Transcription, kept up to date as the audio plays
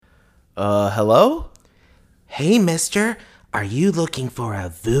Hello? Hey, mister, are you looking for a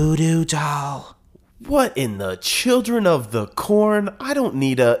voodoo doll? What in the children of the corn? I don't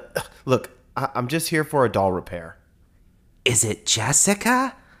need a... Look, I'm just here for a doll repair. Is it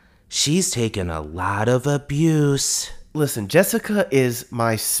Jessica? She's taken a lot of abuse. Listen, Jessica is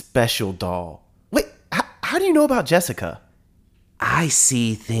my special doll. Wait, how do you know about Jessica? I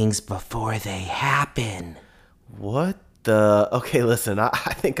see things before they happen. What the... Okay, listen, I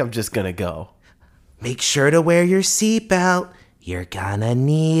think I'm just gonna go. Make sure to wear your seatbelt. You're gonna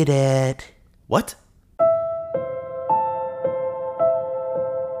need it. What?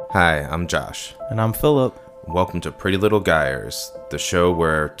 Hi, I'm Josh. And I'm Philip. Welcome to Pretty Little Liars, the show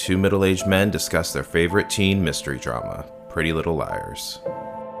where two middle-aged men discuss their favorite teen mystery drama, Pretty Little Liars.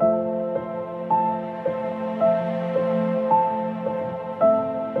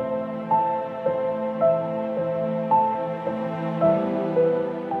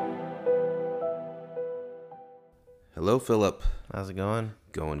 Hello, Philip. How's it going?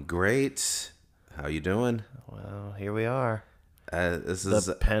 Going great. How you doing? Well, here we are. This is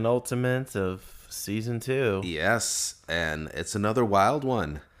The penultimate of season 2. Yes, and it's another wild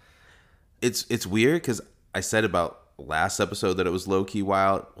one. It's weird because I said about last episode that it was low-key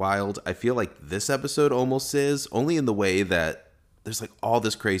wild. I feel like this episode almost is, only in the way that there's like all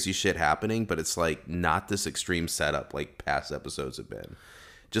this crazy shit happening, but it's like not this extreme setup like past episodes have been.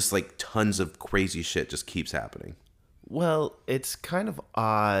 Just like tons of crazy shit just keeps happening. Well, it's kind of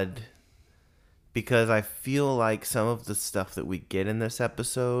odd because I feel like some of the stuff that we get in this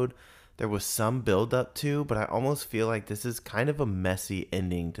episode, there was some build up to, but I almost feel like this is kind of a messy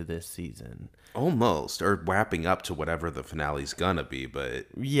ending to this season. Almost, or wrapping up to whatever the finale's gonna be, but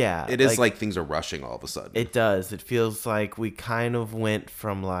Yeah. it is like things are rushing all of a sudden. It does. It feels like we kind of went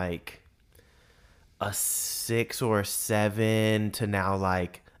from like a 6 or a 7 to now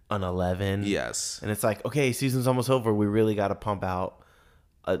like an 11. Yes. And it's like, okay, season's almost over. We really got to pump out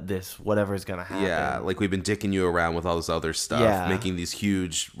this whatever's gonna happen. Yeah, like we've been dicking you around with all this other stuff, Yeah. making these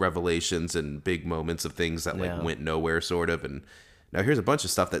huge revelations and big moments of things that like Yeah. went nowhere, sort of. And now here's a bunch of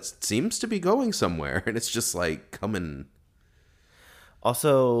stuff that seems to be going somewhere, and it's just like coming.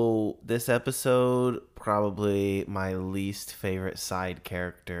 Also, this episode, probably my least favorite side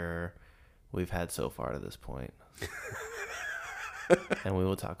character we've had so far to this point. And we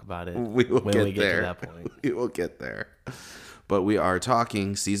will talk about it We will when get we get there. to that point. We will get there. But we are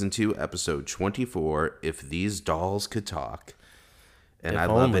talking season 2, episode 24. If These Dolls Could Talk. And If I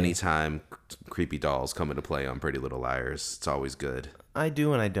love only. any time creepy dolls come into play on Pretty Little Liars. It's always good. I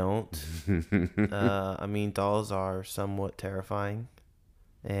do and I don't. I mean, dolls are somewhat terrifying,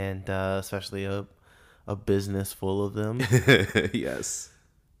 and especially a business full of them. Yes.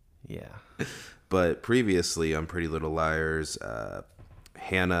 Yeah. But previously on Pretty Little Liars,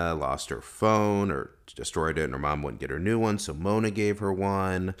 Hannah lost her phone or destroyed it, and her mom wouldn't get her new one, so Mona gave her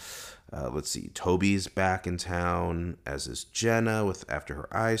one. Let's see, Toby's back in town, as is Jenna after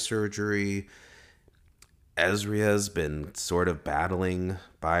her eye surgery. Ezria's been sort of battling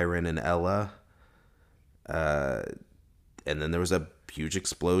Byron and Ella. And then there was a huge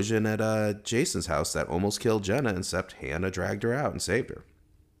explosion at Jason's house that almost killed Jenna, except Hannah dragged her out and saved her.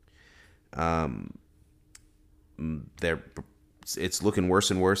 It's looking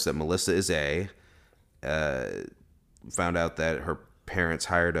worse and worse that Melissa is found out that her parents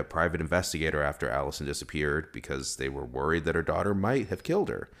hired a private investigator after Allison disappeared because they were worried that her daughter might have killed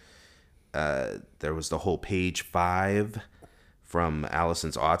her. There was the whole page 5 from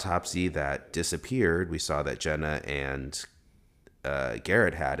Allison's autopsy that disappeared. We saw that Jenna and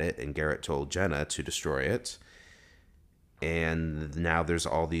Garrett had it, and Garrett told Jenna to destroy it. And now there's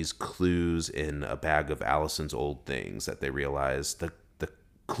all these clues in a bag of Allison's old things that they realize the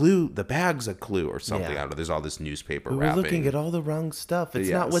bag's a clue or something. Yeah. I don't know. There's all this newspaper We were wrapping. looking at all the wrong stuff. It's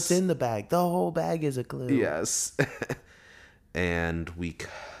not what's Yes. in the bag. The whole bag is a clue. Yes. And we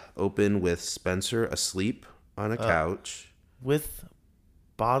open with Spencer asleep on a couch. With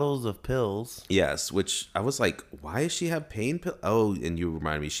bottles of pills. Yes, which I was like, why does she have pain pill? Oh, and you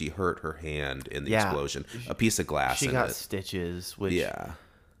reminded me, she hurt her hand in the Yeah. explosion. A piece of glass She in got it. stitches, which Yeah.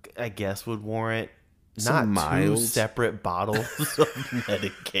 I guess would warrant Some not mild- 2 separate bottles of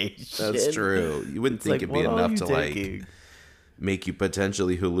medication. That's true. You wouldn't It's think like, it'd be what are enough you to taking? like make you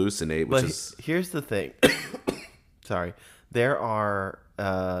potentially hallucinate, which But is here's the thing. Sorry. There's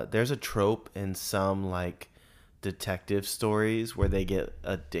a trope in some like detective stories where they get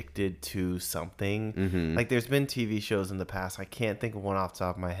addicted to something. Mm-hmm. Like there's been TV shows in the past, I can't think of one off the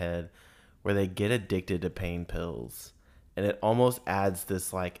top of my head, where they get addicted to pain pills. And it almost adds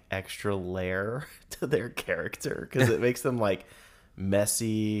this like extra layer to their character because it makes them like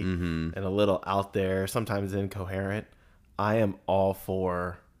messy and a little out there, sometimes incoherent, I am all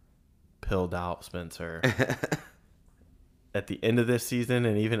for pilled out Spencer at the end of this season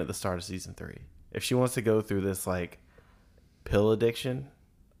and even at the start of season 3. If she wants to go through this like pill addiction,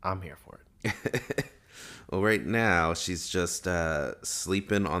 I'm here for it. Well, right now she's just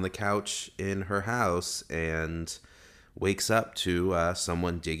sleeping on the couch in her house and wakes up to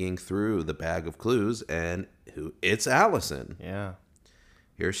someone digging through the bag of clues, and it's Allison. Yeah.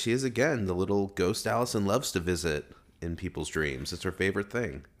 Here she is again, the little ghost Allison loves to visit in people's dreams. It's her favorite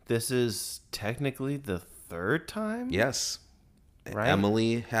thing. This is technically the 3rd time? Yes. Right?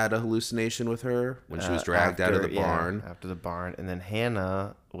 Emily had a hallucination with her when she was dragged out of the barn. After the barn. And then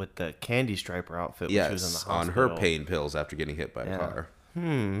Hannah with the candy striper outfit when she was in the hospital. On her pain pills after getting hit by a car.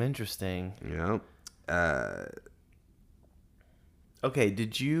 Interesting. Yeah. Okay,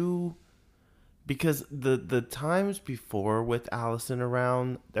 did you... Because the times before with Allison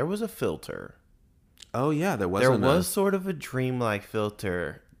around, there was a filter. Oh, yeah, there was sort of a dreamlike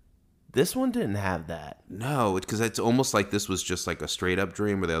filter. This one didn't have that. No, because it's almost like this was just like a straight up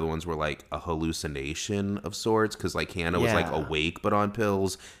dream, where the other ones were like a hallucination of sorts. Because like Hannah was like awake but on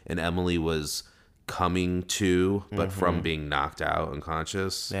pills, and Emily was coming to but from being knocked out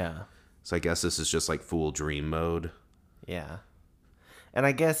unconscious. Yeah. So I guess this is just like full dream mode. Yeah. And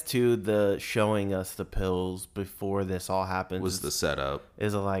I guess too, the showing us the pills before this all happens Was the setup.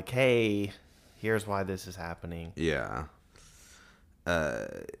 Is like, hey, here's why this is happening. Yeah.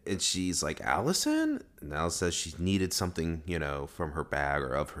 And she's like, Allison? And Allison says she needed something, from her bag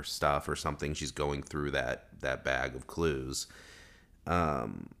or of her stuff or something. She's going through that bag of clues.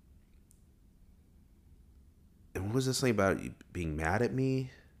 And what was this thing about you being mad at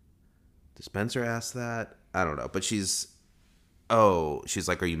me? Did Spencer ask that? I don't know. But she's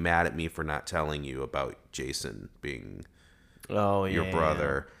like, are you mad at me for not telling you about Jason being your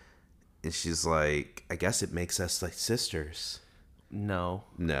brother? And she's like, I guess it makes us like sisters. No.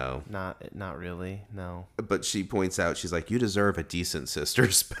 Not really. No. But she points out, she's like, you deserve a decent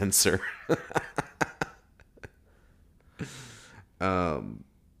sister, Spencer.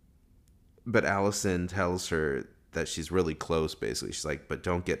 But Allison tells her that she's really close, basically. She's like, but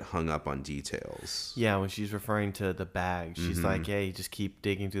don't get hung up on details. Yeah, when she's referring to the bag, she's like, hey, you just keep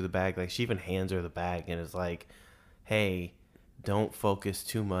digging through the bag. Like, she even hands her the bag and is like, hey, don't focus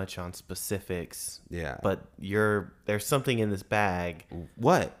too much on specifics. Yeah. But there's something in this bag.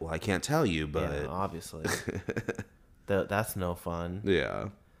 What? Well, I can't tell you, but... Yeah, obviously. That's no fun. Yeah.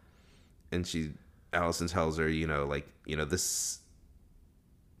 And Allison tells her, this...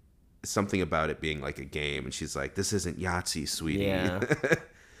 something about it being like a game. And she's like, this isn't Yahtzee, sweetie. Yeah.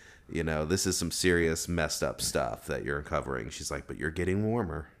 This is some serious messed up stuff that you're uncovering. She's like, but you're getting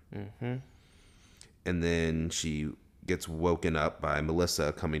warmer. Mm-hmm. And then she gets woken up by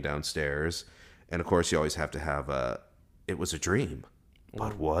Melissa coming downstairs. And of course, you always have to have it was a dream.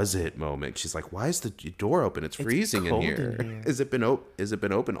 But was it moment? She's like, why is the door open? It's freezing in here. Has it been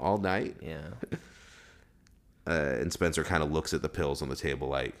open all night? Yeah. And Spencer kind of looks at the pills on the table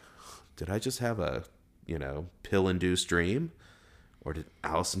like, did I just have a, pill-induced dream? Or did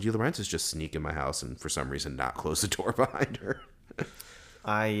Allison DeLaurentis just sneak in my house and for some reason not close the door behind her?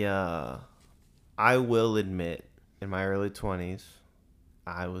 I will admit, in my early 20s,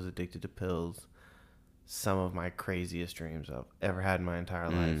 I was addicted to pills. Some of my craziest dreams I've ever had in my entire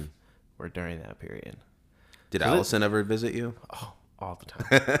life were during that period. Did Allison ever visit you? Oh, all the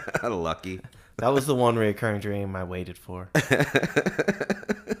time. Lucky. That was the one recurring dream I waited for.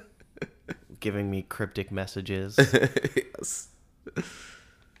 Giving me cryptic messages. Yes.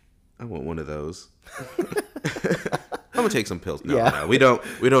 I want one of those. I'm gonna take some pills. No, we don't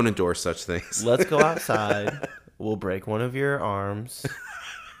endorse such things. Let's go outside. We'll break one of your arms.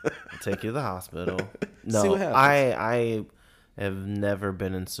 I'll take you to the hospital. No, see what happens. I have never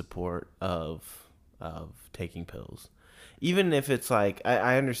been in support of taking pills. Even if it's like,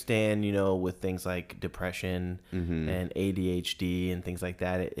 I understand, with things like depression and ADHD and things like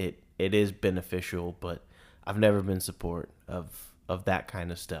that, it is beneficial, but I've never been in support of that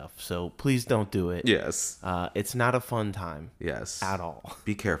kind of stuff. So please don't do it. Yes. It's not a fun time. Yes. At all.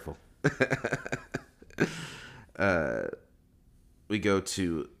 Be careful. We go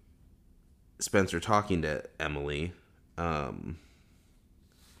to Spencer talking to Emily.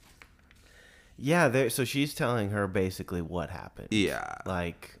 Yeah, so she's telling her basically what happened. Yeah.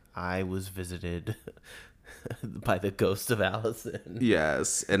 Like, I was visited by the ghost of Allison.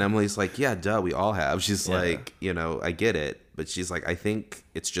 Yes. And Emily's like, yeah, duh, we all have. She's like, I get it. But she's like, I think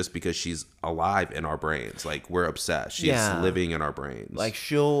it's just because she's alive in our brains. Like, we're obsessed. She's living in our brains. Like,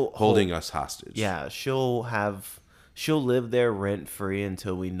 she'll... holding us hostage. Yeah, she'll live there rent free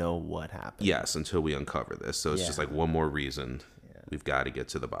until we know what happened. Yes, until we uncover this. So it's just Yeah. like one more reason we've got to get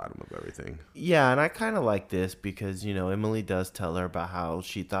to the bottom of everything. Yeah, and I kind of like this because, you know, Emily does tell her about how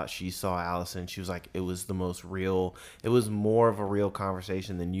she thought she saw Allison. She was like, it was the most real, it was more of a real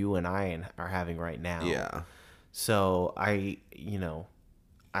conversation than you and I are having right now. Yeah. So I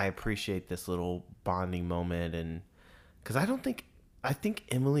appreciate this little bonding moment. And because I think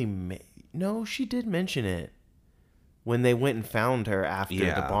Emily, no, she did mention it when they went and found her after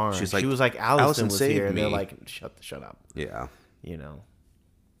the barn. She's She was like, Allison was saved here. And me. they're like, shut up. Yeah. You know?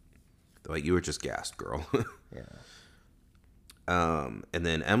 Like, you were just gassed, girl. Yeah. And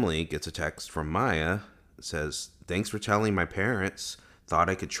then Emily gets a text from Maya. It says, thanks for telling my parents. Thought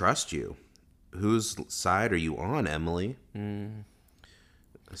I could trust you. Whose side are you on, Emily?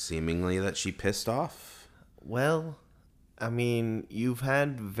 Seemingly that she pissed off. Well, I mean, you've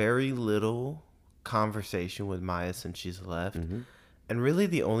had very little conversation with Maya since she's left. And really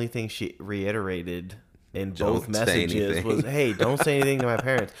the only thing she reiterated in both messages was, hey, don't say anything to my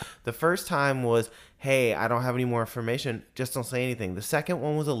parents. The first time was, hey, I don't have any more information. Just don't say anything. The second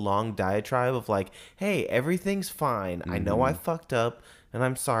one was a long diatribe of like, hey, everything's fine. I know I fucked up and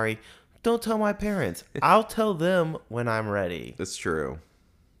I'm sorry. Don't tell my parents. I'll tell them when I'm ready. That's true.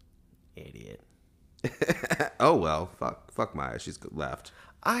 Idiot. Oh, well, fuck Maya. She's left.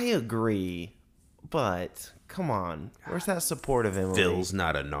 I agree, but come on. Where's that support of Emily? Phil's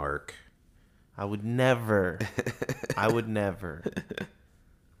not a narc. I would never.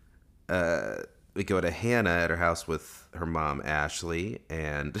 We go to Hannah at her house with her mom, Ashley,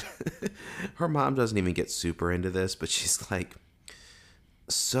 and her mom doesn't even get super into this, but she's like,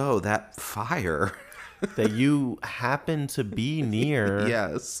 so that fire That you happen to be near.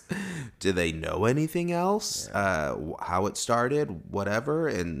 yes, do they know anything else? How it started, whatever?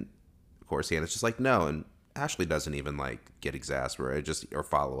 And of course Hannah's just like, no. And Ashley doesn't even like get exasperated or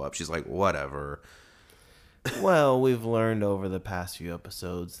follow up. She's like, whatever. Well, we've learned over the past few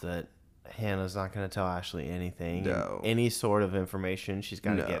episodes that Hannah's not going to tell Ashley anything. No. Any sort of information she's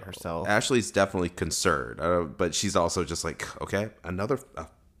got to No. get herself. Ashley's definitely concerned, but she's also just like, okay, another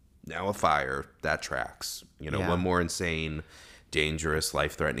now a fire that tracks. Yeah. One more insane, dangerous,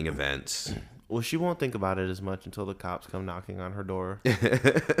 life-threatening event. Well, she won't think about it as much until the cops come knocking on her door.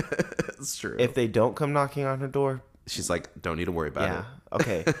 It's true. If they don't come knocking on her door, She's like, don't need to worry about yeah,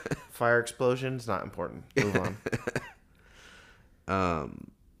 okay. Fire explosion's not important. Move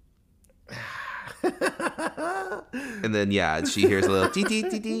on. And then, she hears a little dee dee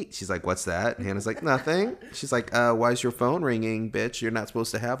dee dee. She's like, what's that? And Hannah's like, nothing. She's like, why's your phone ringing, bitch? You're not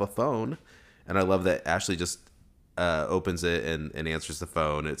supposed to have a phone. And I love that Ashley just opens it and answers the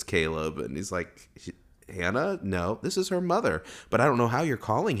phone. It's Caleb. And he's like, Hannah? No, this is her mother. But I don't know how you're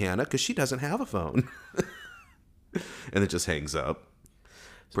calling Hannah because she doesn't have a phone. And it just hangs up.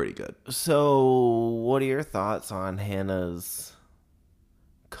 Pretty good. So, what are your thoughts on Hannah's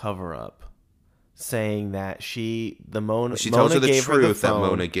cover-up? Saying that she tells her the gave her the truth that phone,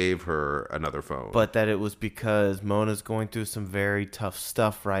 Mona gave her another phone. but that it was because Mona's going through some very tough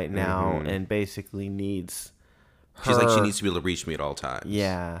stuff right now and basically needs her. She's like, she needs to be able to reach me at all times.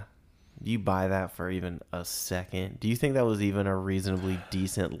 Yeah. Do you buy that for even a second? Do you think that was even a reasonably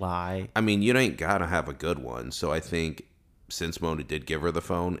decent lie? I mean, you ain't gotta have a good one. So I think since Mona did give her the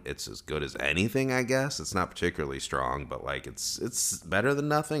phone, it's as good as anything, I guess. It's not particularly strong, but like it's better than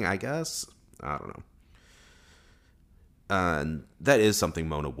nothing, I guess. I don't know. And that is something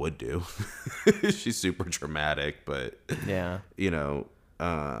Mona would do. She's super dramatic, but Yeah.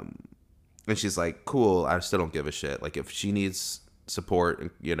 and she's like, cool, I still don't give a shit. Like if she needs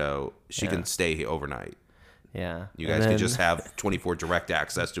support, she can stay here overnight. Yeah. You guys can just have 24 direct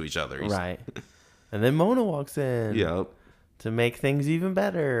access to each other. Right. And then Mona walks in. Yep. To make things even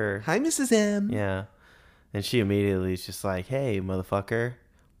better. Hi, Mrs. M. Yeah. And she immediately is just like, hey, motherfucker,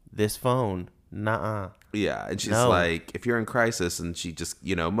 this phone, nuh-uh. Yeah, and she's No. like, if you're in crisis, and she just,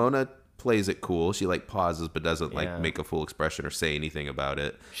 Mona plays it cool. She like pauses, but doesn't like Yeah. make a full expression or say anything about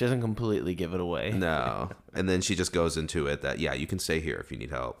it. She doesn't completely give it away. No. And then she just goes into it that, you can stay here if you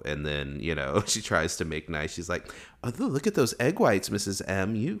need help. And then, she tries to make nice. She's like, oh, look at those egg whites, Mrs.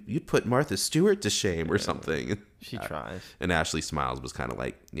 M. You put Martha Stewart to shame or something. She tries. And Ashley smiles, was kind of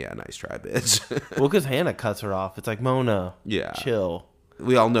like, yeah, nice try, bitch. Well, because Hannah cuts her off. It's like, Mona, Yeah. chill.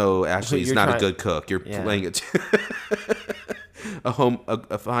 We all know Ashley's You're not a trying- good cook. You're Yeah. playing it too.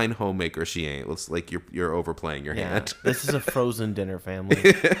 a fine homemaker she ain't. It's like you're overplaying your Yeah. hand. This is a frozen dinner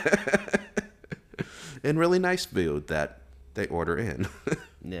family. And really nice food that they order in.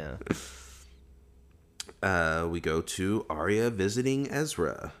 Yeah. We go to Arya visiting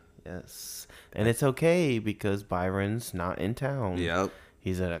Ezra. Yes. And it's okay because Byron's not in town. Yep.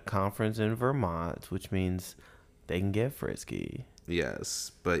 He's at a conference in Vermont, which means they can get frisky.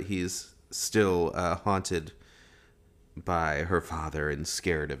 Yes, but he's still haunted by her father and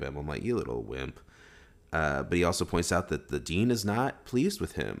scared of him. I'm like, you little wimp. But he also points out that the dean is not pleased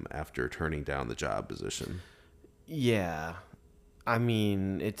with him after turning down the job position. Yeah. I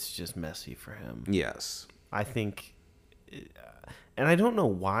mean, it's just messy for him. Yes. I think... And I don't know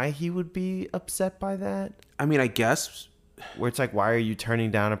why he would be upset by that. I mean, I guess... Where it's like, why are you turning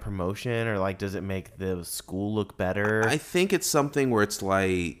down a promotion? Or like, does it make the school look better? I think it's something where it's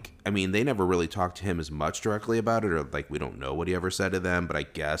like... I mean, they never really talked to him as much directly about it. Or like, we don't know what he ever said to them. But I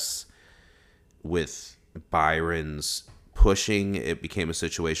guess with Byron's pushing, it became a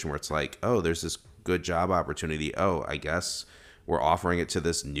situation where it's like, oh, there's this good job opportunity. Oh, I guess we're offering it to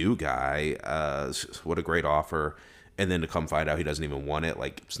this new guy. What a great offer. And then to come find out he doesn't even want it.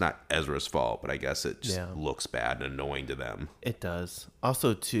 Like, it's not Ezra's fault, but I guess it just looks bad and annoying to them. It does.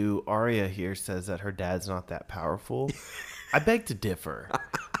 Also, too, Arya here says that her dad's not that powerful. I beg to differ.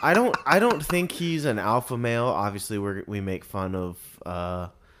 I don't think he's an alpha male. Obviously, we make fun of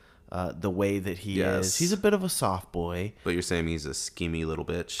the way that he is. He's a bit of a soft boy. But you're saying he's a schemy little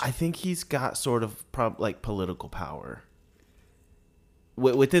bitch? I think he's got sort of like political power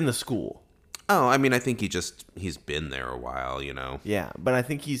within the school. Oh, I mean, I think he's been there a while, you know? Yeah, but I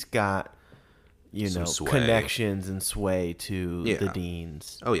think he's got, Some sway. connections and sway to the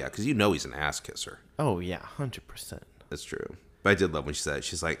deans. Oh, yeah, because he's an ass kisser. Oh, yeah, 100%. That's true. But I did love when she said it.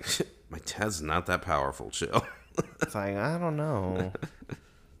 She's like, my dad's not that powerful, chill. It's like, I don't know.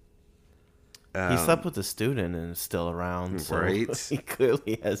 He slept with a student and is still around, so right? he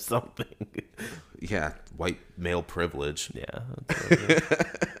clearly has something. Yeah, white male privilege. Yeah. That's what it is.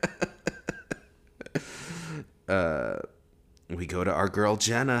 We go to our girl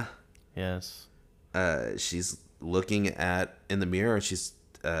Jenna. Yes. She's looking in the mirror and she's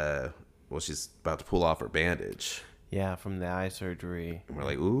about to pull off her bandage. Yeah, from the eye surgery. And we're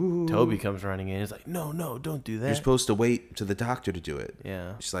like, ooh. Toby comes running in. He's like, no, don't do that. You're supposed to wait to the doctor to do it.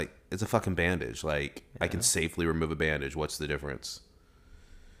 Yeah. She's like, it's a fucking bandage. Like, I can safely remove a bandage. What's the difference?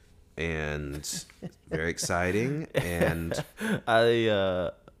 And very exciting. And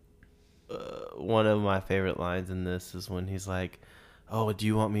one of my favorite lines in this is when he's like, oh, do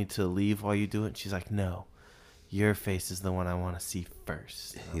you want me to leave while you do it? And she's like, no, your face is the one I want to see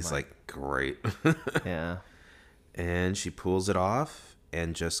first. He's like, great. Yeah. And she pulls it off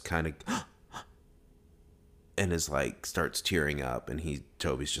and just kind of and is like starts tearing up, and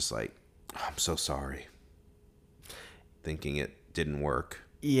Toby's just like, I'm so sorry, thinking it didn't work.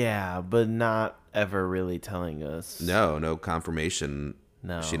 Yeah, but not ever really telling us. No confirmation.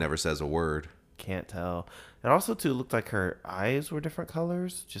 No, she never says a word. Can't tell. And also too, it looked like her eyes were different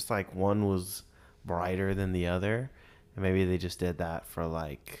colors, just like one was brighter than the other. And maybe they just did that for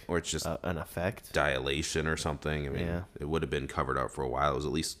like, or it's just an effect, dilation or something. I mean, It would have been covered up for a while. It was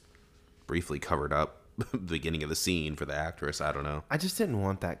at least briefly covered up the beginning of the scene for the actress. I don't know. I just didn't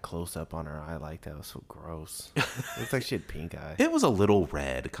want that close up on her eye like that. It was so gross. It looked like she had pink eye. It was a little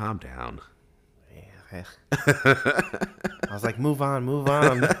red. Calm down. Yeah. I was like, move on.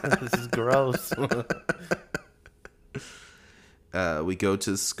 This is gross. We go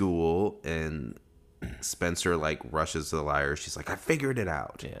to school and Spencer like rushes to the liar. She's like, I figured it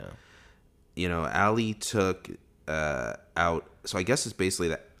out. Yeah. Allie took out. So I guess it's basically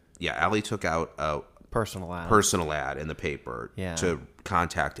that. Yeah, Allie took out a personal ad in the paper to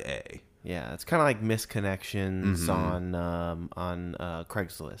contact A. Yeah, it's kind of like misconnections on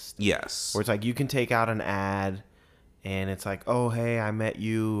Craigslist. Yes. Where it's like you can take out an ad and it's like, oh, hey, I met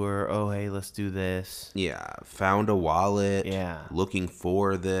you, or oh, hey, let's do this. Yeah, found a wallet. Yeah. Looking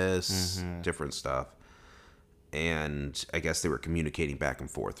for this, different stuff. And I guess they were communicating back and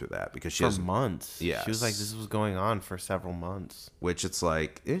forth through that because she for months. Yeah, she was like, this was going on for several months. Which it's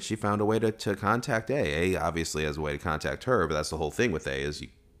like, she found a way to contact A. A obviously has a way to contact her, but that's the whole thing with A is you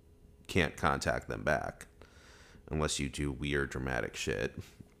can't contact them back unless you do weird dramatic shit.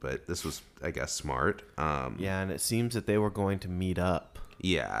 But this was, I guess, smart. Yeah, and it seems that they were going to meet up.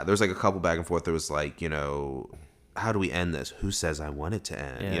 Yeah, there's like a couple back and forth. There was like, how do we end this? Who says I want it to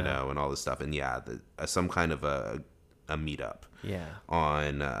end? Yeah. And all this stuff. And some kind of a meetup. Yeah.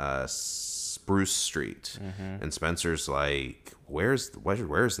 On Spruce Street. And Spencer's like, where's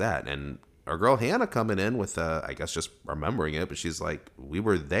that? And our girl Hannah coming in with, I guess just remembering it, but she's like, we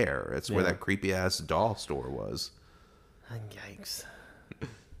were there. It's where that creepy ass doll store was. Yikes.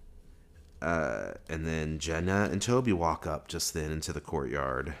 And then Jenna and Toby walk up just then into the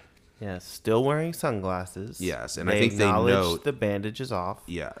courtyard. Yes, still wearing sunglasses. Yes, and I think they note the bandage is off.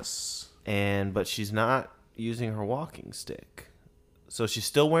 Yes. but she's not using her walking stick. So she's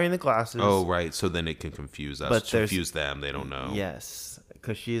still wearing the glasses. Oh, right. So then it can confuse us. But confuse them. They don't know. Yes,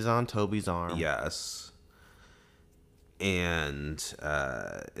 because she's on Toby's arm. Yes. And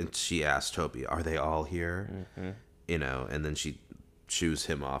she asked Toby, "Are they all here?" Mm-hmm. You know, and then she shoos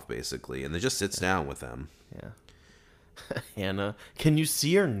him off basically, and then just sits down with them. Yeah. Hannah, can you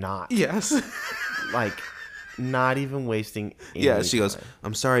see or not? Yes. Like, not even wasting any Yeah, she time. goes,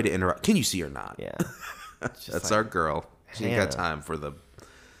 "I'm sorry to interrupt. Can you see or not?" Yeah. That's like, our girl. She ain't got Hannah. time for the,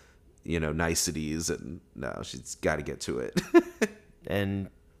 niceties, and no, she's got to get to it. And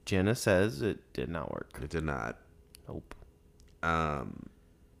Jenna says it did not work. It did not. Nope.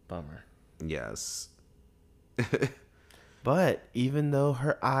 Bummer. Yes. But even though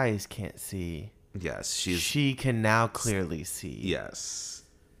her eyes can't see, Yes, she can now clearly see. Yes.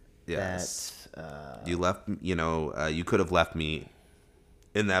 Yes. That, you left, you could have left me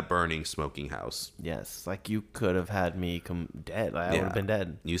in that burning, smoking house. yes, like you could have had me come dead. Like, I would have been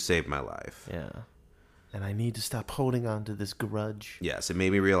dead. You saved my life. Yeah. And I need to stop holding on to this grudge. Yes, it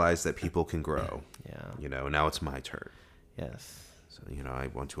made me realize that people can grow. Yeah. Now it's my turn. Yes. So, I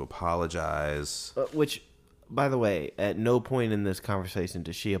want to apologize. Which, by the way, at no point in this conversation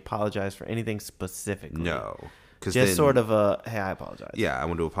does she apologize for anything specifically. No. Just sort of a, hey, I apologize. Yeah, I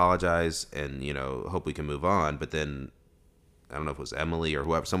want to apologize and, hope we can move on. But then, I don't know if it was Emily or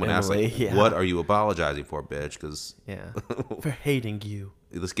whoever, someone asked, like, yeah. what are you apologizing for, bitch? Because Yeah. For hating you.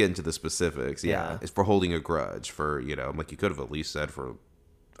 let's get into the specifics. Yeah. It's for holding a grudge for, I'm like, you could have at least said for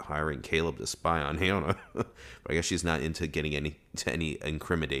hiring Caleb to spy on Hannah. But I guess she's not into getting any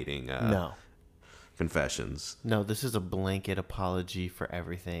incriminating No. confessions. No, this is a blanket apology for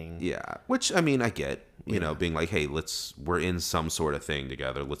everything. Yeah, which I mean, I get, being like, hey, we're in some sort of thing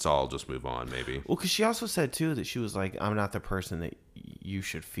together. Let's all just move on, maybe. Well, because she also said too that she was like, I'm not the person that you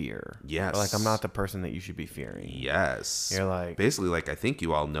should fear. Yes. Or like, I'm not the person that you should be fearing. Yes. You're like, basically like, I think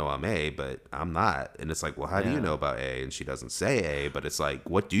you all know I'm A, but I'm not. And it's like, well, how do you know about A? And she doesn't say A, but it's like,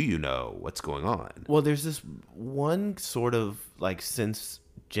 what do you know? What's going on? well, there's this one sort of like, since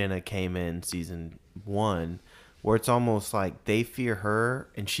Jenna came in season 1, where it's almost like they fear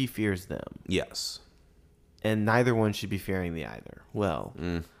her and she fears them. Yes. And neither one should be fearing the either. Well,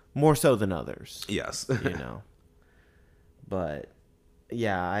 more so than others. Yes. But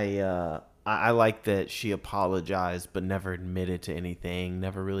yeah, I like that she apologized but never admitted to anything,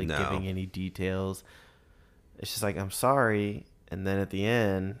 never really giving any details. It's just like, I'm sorry, and then at the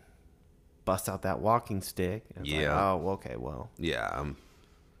end bust out that walking stick. And it's like, oh, okay, well. Yeah, I'm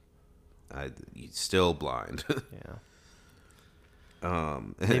still blind. Yeah.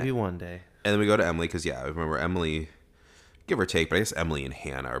 Maybe one day. And then we go to Emily because, I remember Emily, give or take, but I guess Emily and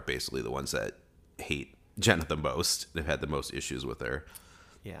Hannah are basically the ones that hate Jenna the most. They've had the most issues with her.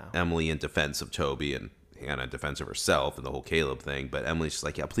 Yeah. Emily in defense of Toby and Hannah in defense of herself and the whole Caleb thing. But Emily's just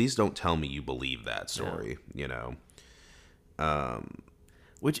like, yeah, please don't tell me you believe that story,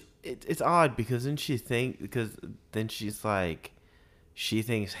 Which, it's odd because then she's like, she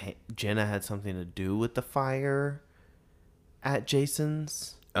thinks Jenna had something to do with the fire at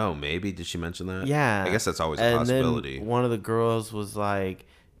Jason's. Oh, maybe. Did she mention that? Yeah. I guess that's always a possibility. Then one of the girls was like,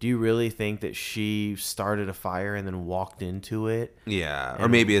 do you really think that she started a fire and then walked into it? Yeah. Or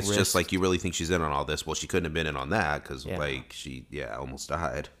maybe it's just like, you really think she's in on all this? Well, she couldn't have been in on that because, she almost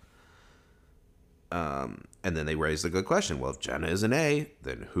died. And then they raised the good question. Well, if Jenna is an A,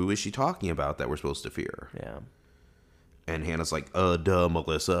 then who is she talking about that we're supposed to fear? Yeah. And Hannah's like, duh,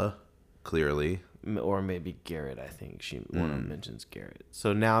 Melissa. Clearly. Or maybe Garrett, I think. One of them mentions Garrett.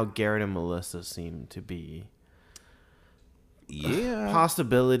 So now Garrett and Melissa seem to be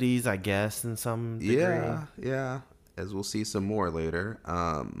possibilities, I guess, in some degree. Yeah. As we'll see some more later.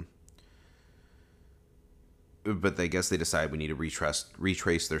 But I guess they decide we need to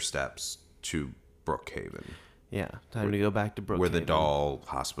retrace their steps to Brookhaven. Yeah, time to go back to Brookhaven. Where the doll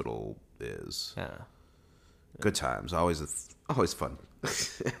hospital is. Yeah. Good times. Always fun.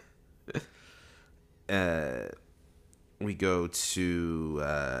 We go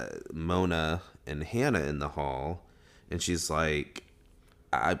to Mona and Hannah in the hall, and she's like,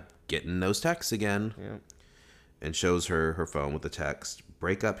 I'm getting those texts again. Yeah. And shows her phone with the text,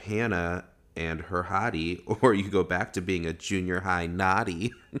 break up Hannah and her hottie, or you go back to being a junior high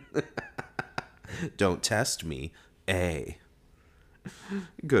naughty. Don't test me. A.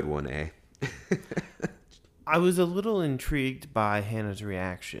 Good one, A. I was a little intrigued by Hannah's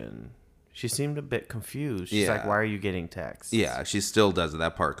reaction. She seemed a bit confused. She's like, why are you getting texts? Yeah, she still does it.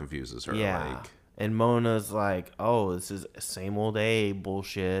 That part confuses her. Yeah. And Mona's like, oh, this is same old A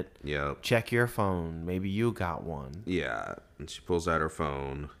bullshit. Yeah. Check your phone. Maybe you got one. Yeah. And she pulls out her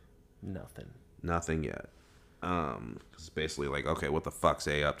phone. Nothing yet. 'Cause it's basically like, okay, what the fuck's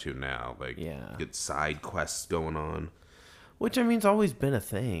A up to now? Like, Yeah. get side quests going on. Which, I mean, it's always been a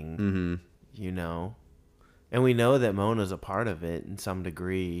thing, you know? And we know that Mona's a part of it in some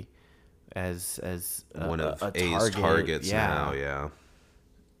degree as One of a A's targets yeah. now, yeah.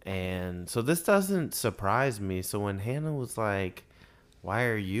 And so this doesn't surprise me. So when Hannah was like, why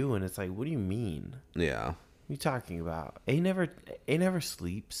are you? And it's like, what do you mean? Yeah. What are you talking about? A never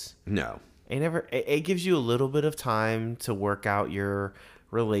sleeps. No. A gives you a little bit of time to work out your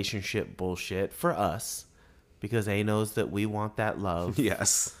relationship bullshit for us, because A knows that we want that love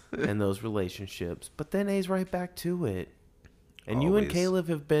Yes. and those relationships. But then A's right back to it. And you and Always. Caleb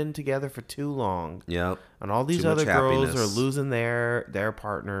have been together for too long. Yep. And all these Too much other girls are happiness. losing their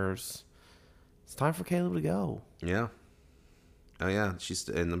partners. It's time for Caleb to go. Yeah. Oh, yeah.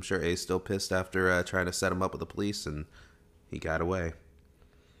 And I'm sure A's still pissed after trying to set him up with the police, and he got away.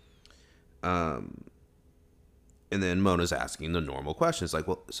 And then Mona's asking the normal questions, like,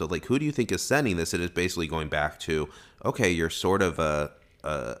 well, so, like, who do you think is sending this? It is basically going back to, okay, you're sort of a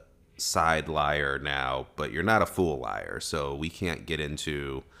side liar now, but you're not a full liar, so we can't get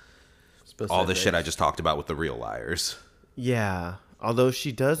into all the shit I just talked about with the real liars. Yeah. Although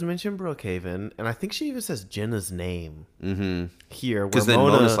she does mention Brookhaven, and I think she even says Jenna's name here. Because then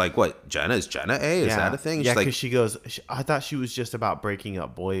Mona's like, what, Jenna? Is Jenna A? Is that a thing? Yeah, She's because like, she goes, I thought she was just about breaking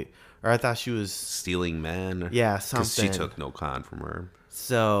up or I thought she was... stealing men? Yeah, Because she something. took no con from her.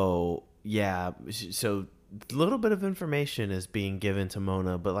 So, yeah. So, a little bit of information is being given to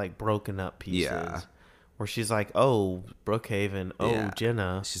Mona, but like broken up pieces. Yeah. Where she's like, oh, Brookhaven. Oh, Yeah.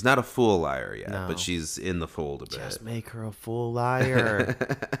 Jenna. She's not a full liar yet, No. but she's in the fold a bit. Just make her a full liar.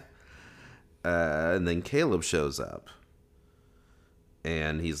 And then Caleb shows up.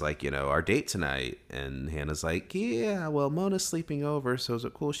 And he's like, our date tonight. And Hannah's like, yeah, well, Mona's sleeping over, so is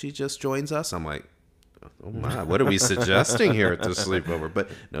it cool she just joins us? I'm like, oh my, what are we suggesting here at this sleepover?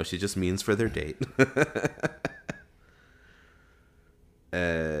 But no, she just means for their date.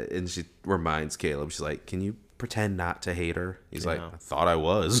 And she reminds Caleb, she's like, can you pretend not to hate her? He's like, I thought I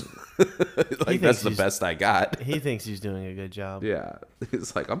was. Like, that's the best I got. He thinks he's doing a good job. Yeah.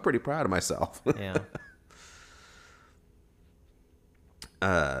 He's like, I'm pretty proud of myself. Yeah.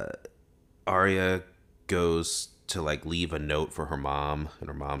 Arya goes to like leave a note for her mom in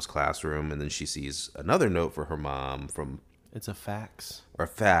her mom's classroom, and then she sees another note for her mom It's a fax. or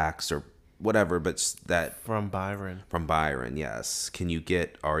fax or whatever, but that From Byron. from Byron. Yes. Can you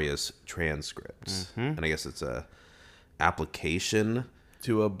get Arya's transcripts? And I guess it's a application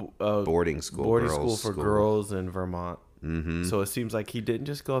To a boarding school for girls in Vermont. Mm-hmm. So it seems like he didn't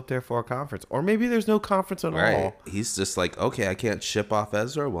just go up there for a conference. Or maybe there's no conference at all. He's just like, okay, I can't ship off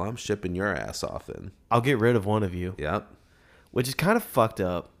Ezra. Well, I'm shipping your ass off then. I'll get rid of one of you. Yep. Which is kind of fucked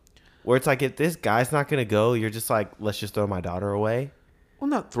up. Where it's like, if this guy's not going to go, you're just like, let's just throw my daughter away. Well,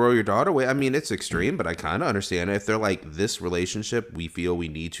 not throw your daughter away. I mean, it's extreme, but I kind of understand it. If they're like, this relationship, we feel we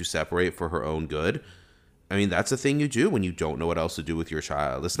need to separate for her own good. I mean, that's a thing you do when you don't know what else to do with your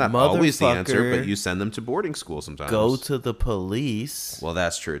child. It's not always the answer, but you send them to boarding school sometimes. Go to the police. Well,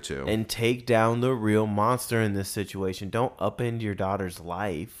 that's true, too. And take down the real monster in this situation. Don't upend your daughter's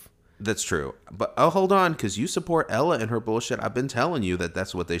life. That's true. But hold on, because you support Ella and her bullshit. I've been telling you that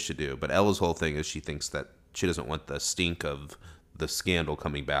that's what they should do. But Ella's whole thing is she thinks that she doesn't want the stink of the scandal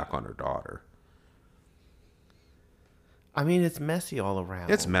coming back on her daughter. I mean, it's messy all around.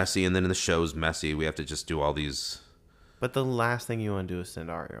 It's messy, and then the show's messy. We have to just do all these. But the last thing you want to do is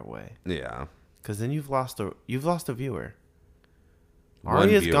send Arya away. Yeah. Because then you've lost a viewer. One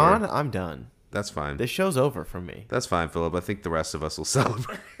Arya's viewer. gone. I'm done. That's fine. This show's over for me. That's fine, Philip. I think the rest of us will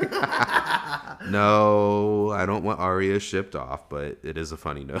celebrate. No, I don't want Arya shipped off, but it is a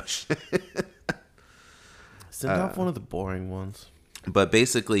funny notion. Send off one of the boring ones. But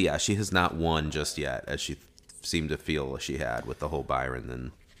basically, yeah, she has not won just yet, as she seemed to feel she had with the whole Byron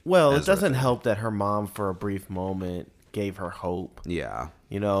and Well, Ezra it doesn't thing. help that her mom, for a brief moment, gave her hope. Yeah.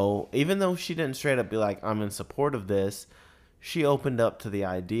 You know, even though she didn't straight up be like, I'm in support of this, she opened up to the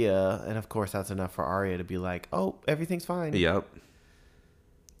idea. And of course, that's enough for Arya to be like, oh, everything's fine. Yep.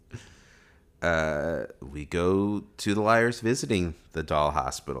 We go to the Liars visiting the doll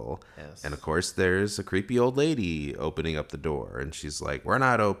hospital. Yes. And of course, there's a creepy old lady opening up the door. And she's like, we're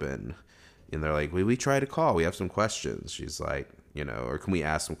not open. And they're like, we try to call. We have some questions. She's like, or can we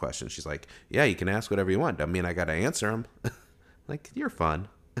ask some questions? She's like, yeah, you can ask whatever you want. Doesn't mean I got to answer them. Like, you're fun.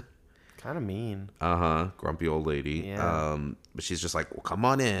 Kind of mean. Uh-huh. Grumpy old lady. Yeah. But she's just like, well, come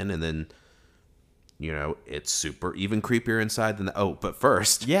on in. And then it's super even creepier inside than but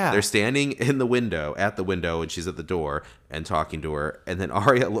first, Yeah. they're standing at the window, and she's at the door and talking to her, and then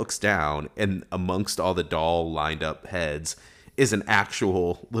Arya looks down, and amongst all the doll lined up heads is an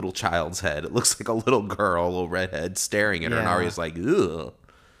actual little child's head. It looks like a little girl, a little redhead, staring at her, and Yeah. Arya's like, ugh.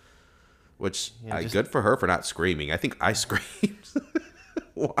 Which, good for her for not screaming. I think I screamed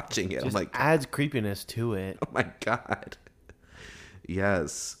watching it. I'm like, adds creepiness to it. oh my God.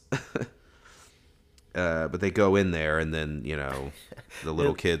 Yes. But they go in there, and then, the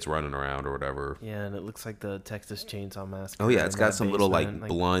little kid's running around or whatever. Yeah, and it looks like the Texas Chainsaw Massacre. Oh, yeah, it's in got that some little, basement,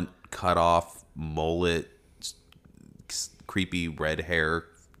 blunt, cut-off, mullet, creepy red hair,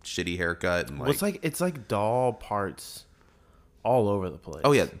 shitty haircut. And, Well, it's like doll parts all over the place.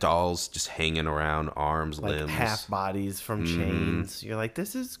 oh, yeah, dolls just hanging around, arms, Like limbs. half bodies from chains. You're like,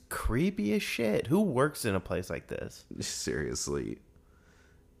 this is creepy as shit. Who works in a place like this? Seriously.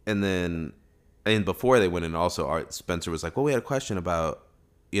 And before they went in, also, Spencer was like, well, we had a question about,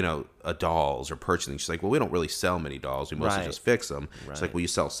 dolls or purchasing. She's like, well, we don't really sell many dolls. We mostly Right. just fix them. Right. She's like, well, you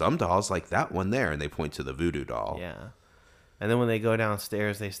sell some dolls like that one there. And they point to the voodoo doll. Yeah. And then when they go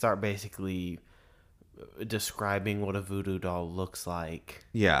downstairs, they start basically describing what a voodoo doll looks like.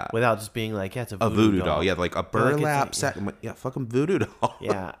 Yeah. Without just being like, yeah, it's a A voodoo, voodoo doll. Yeah, like a They're like, burlap it's sack. Yeah, fucking voodoo doll.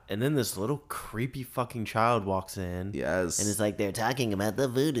 Yeah. And then this little creepy fucking child walks in. Yes. And it's like, they're talking about the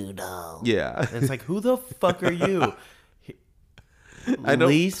voodoo doll. Yeah. And it's like, who the fuck are you? I don't-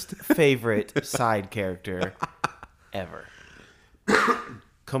 Least favorite side character ever.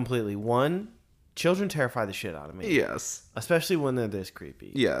 Completely. One, children terrify the shit out of me. Yes. Especially when they're this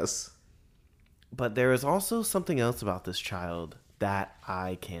creepy. Yes. But there is also something else about this child that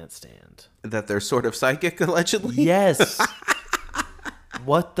I can't stand. That they're sort of psychic, allegedly. Yes.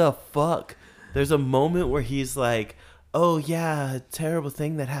 What the fuck? There's a moment where he's like, oh yeah, a terrible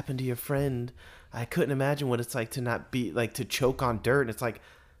thing that happened to your friend. I couldn't imagine what it's like to not be, like, to choke on dirt. And it's like,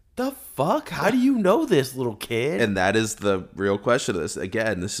 the fuck? How do you know this, little kid? And that is the real question of this.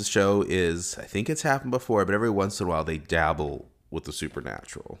 Again, this show is, I think it's happened before, but every once in a while they dabble with the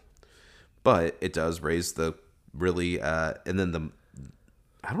supernatural. But it does raise the really, and then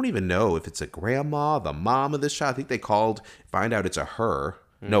I don't even know if it's a grandma, the mom of this child. I think they find out it's a her.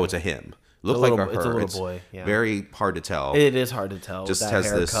 No, it's a him. Look like a her. It's a little boy. Yeah. Very hard to tell. It is hard to tell. Just with that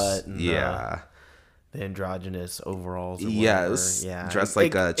has this, haircut and yeah. the androgynous overalls. Or Yes. whatever. Yeah. Dressed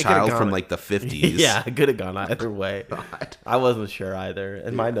like a It could've child gone- from like the 50s. Yeah, it could have gone either way. God. I wasn't sure either.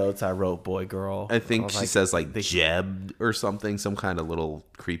 In my notes, I wrote boy, girl. I think was she says like they- Jeb or something, some kind of little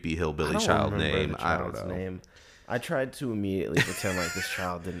creepy I hillbilly don't child remember name. the I don't child's know. Name. I tried to immediately pretend like this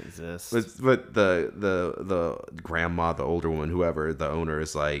child didn't exist. But the grandma, the older woman, whoever the owner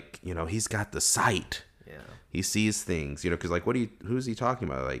is like, he's got the sight. Yeah. He sees things, because like, who's he talking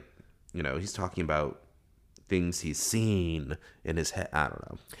about? Like, he's talking about things he's seen in his head. I don't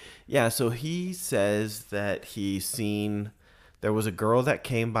know. Yeah, so he says that he's seen, there was a girl that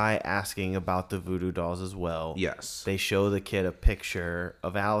came by asking about the voodoo dolls as well. Yes. They show the kid a picture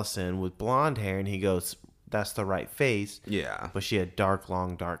of Allison with blonde hair, and he goes, that's the right face. Yeah. But she had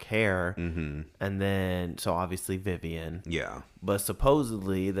long, dark hair. Mm-hmm. And then, so obviously Vivian. Yeah. But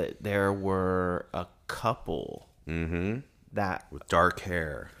supposedly that there were a couple that, With dark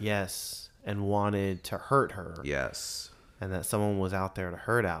hair. yes, and wanted to hurt her. Yes. And that someone was out there to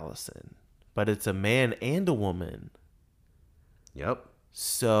hurt Allison. But it's a man and a woman. Yep.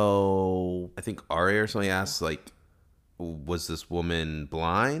 So, I think Arya or something asks, like, was this woman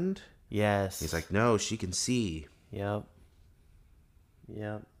blind? yes. He's like, no, she can see. Yep.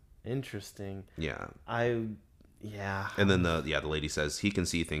 Interesting. Yeah. Yeah. And then the lady says he can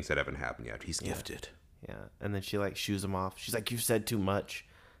see things that haven't happened yet. He's gifted. Yeah. And then she, like, shoos him off. She's like, you said too much.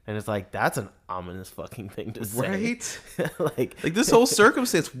 And it's like, that's an ominous fucking thing to say. Right? like Like this whole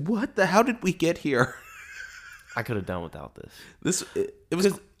circumstance, how did we get here? I could have done without this. It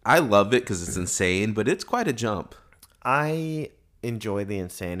was, I love it because it's insane, but it's quite a jump. I enjoy the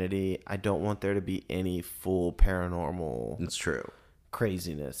insanity. I don't want there to be any full paranormal It's true.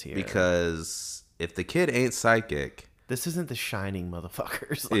 craziness here. Because if the kid ain't psychic, this isn't The Shining,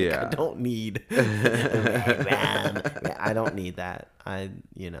 motherfuckers. Like, Yeah. I don't need man. Yeah, I don't need that.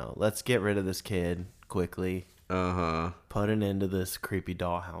 Let's get rid of this kid quickly. Put an end to this creepy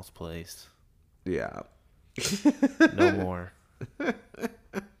dollhouse place. yeah. No more.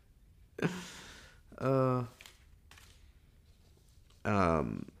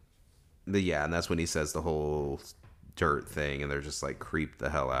 And that's when he says the whole dirt thing, and they're just like, creep the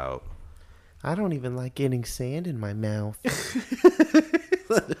hell out. I don't even like getting sand in my mouth.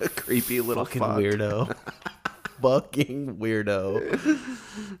 Creepy little Fucking fuck. weirdo. Fucking weirdo.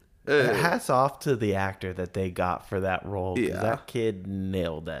 Hats off to the actor that they got for that role, because Yeah. that kid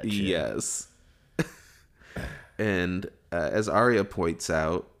nailed that shit. Yes. And as Arya points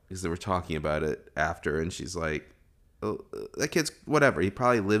out, because they were talking about it after, and she's like, oh, that kid's whatever. He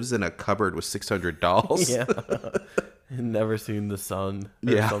probably lives in a cupboard with 600 dolls. Yeah. Never seen the sun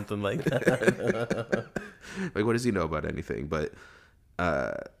or something like that. Like, what does he know about anything? But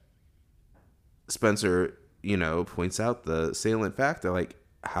Spencer, points out the salient fact. They're like,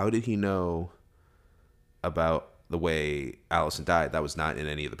 how did he know about the way Allison died? That was not in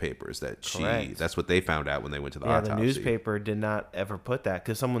any of the papers. That's what they found out when they went to the autopsy. The newspaper did not ever put that,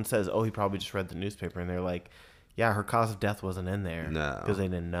 because someone says, oh, he probably just read the newspaper, and they're like, yeah, her cause of death wasn't in there. No. Because they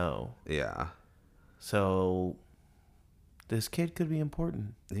didn't know. Yeah. So this kid could be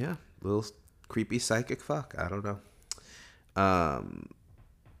important. Yeah. Little creepy psychic fuck. I don't know.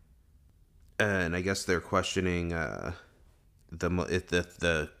 And I guess they're questioning if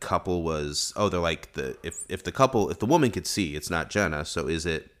the couple was, they're like, if the woman could see, it's not Jenna, so was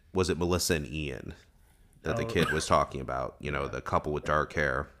it Melissa and Ian that the kid was talking about, the couple with dark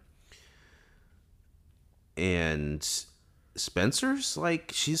hair. And Spencer's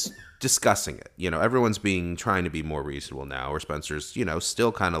like, she's discussing it. Everyone's trying to be more reasonable now, or Spencer's,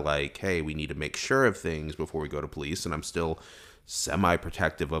 still kind of like, hey, we need to make sure of things before we go to police, and I'm still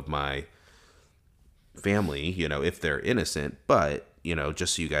semi-protective of my family, if they're innocent. But,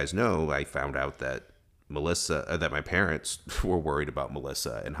 just so you guys know, I found out that that my parents were worried about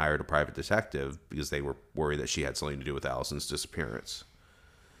Melissa and hired a private detective because they were worried that she had something to do with Allison's disappearance.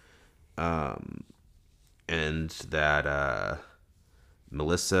 And that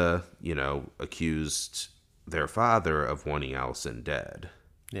Melissa, accused their father of wanting Allison dead.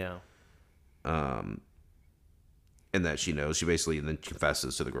 Yeah. And that she basically then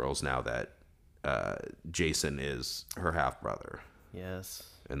confesses to the girls now that Jason is her half-brother. Yes.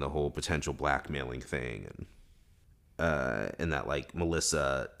 And the whole potential blackmailing thing. And that, like,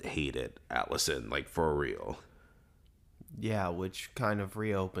 Melissa hated Allison, like, for real. Yeah, which kind of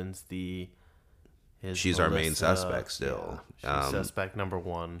reopens she's our main suspect still. Yeah, she's suspect number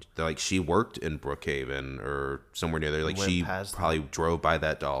one. They're like, she worked in Brookhaven or somewhere near there. Like, she probably drove by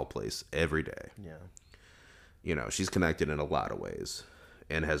that doll place every day. Yeah. She's connected in a lot of ways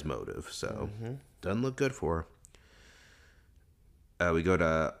and has motive. So, doesn't look good for her. We go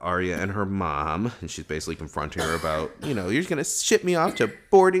to Arya and her mom, and she's basically confronting her about, you're going to ship me off to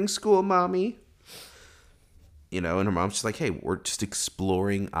boarding school, mommy. And her mom's just like, hey, we're just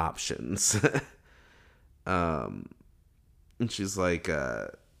exploring options. And she's like,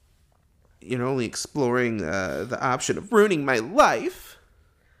 you're only exploring the option of ruining my life.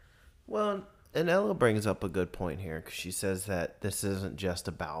 Well, and Ella brings up a good point here, because she says that this isn't just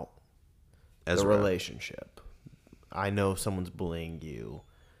about the relationship. I know someone's bullying you,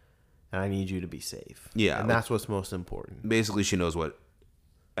 and I need you to be safe. Yeah. And that's what's most important. Basically, she knows what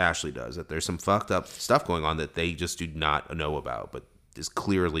Ashley does, that there's some fucked up stuff going on that they just do not know about, but is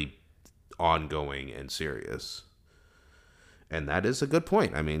clearly ongoing and serious. And that is a good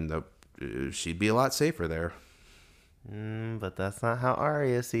point. I mean, she'd be a lot safer there. But that's not how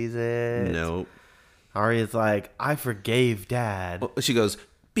Arya sees it. No. Arya's like, I forgave Dad. Well, she goes,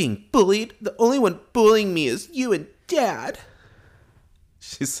 being bullied? The only one bullying me is you and Dad.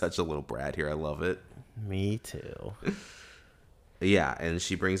 She's such a little brat here. I love it. Me too. Yeah, and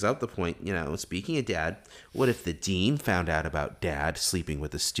she brings up the point, speaking of Dad, what if the dean found out about Dad sleeping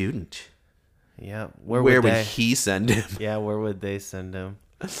with a student? Yeah. Where would he send him? Yeah, where would they send him?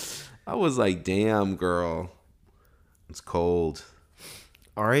 I was like, damn, girl. It's cold.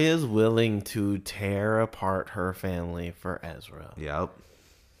 Arya's willing to tear apart her family for Ezra. Yep.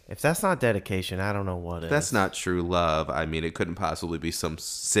 If that's not dedication, I don't know what is. That's not true love. I mean, it couldn't possibly be some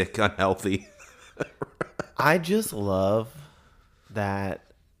sick, unhealthy. I just love that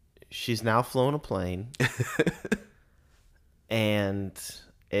she's now flown a plane. And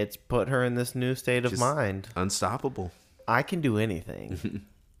it's put her in this new state of mind. Unstoppable. I can do anything.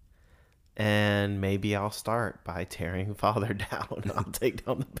 And maybe I'll start by tearing Father down. I'll take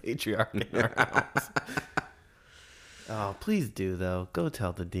down the patriarch in our house. Oh, please do, though. Go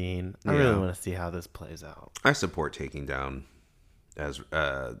tell the dean. I really want to see how this plays out. I support taking down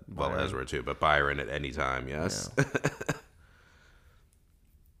Ezra too, but Byron at any time, yes.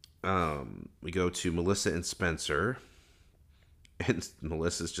 Yeah. We go to Melissa and Spencer. And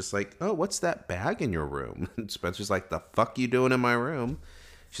Melissa's just like, oh, what's that bag in your room? And Spencer's like, the fuck you doing in my room?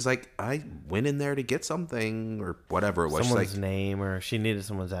 She's like, I went in there to get something or whatever it was. Someone's she's like, name, or she needed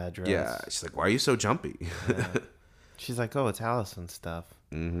someone's address. Yeah. She's like, why are you so jumpy? Yeah. She's like, oh, it's Allison's stuff.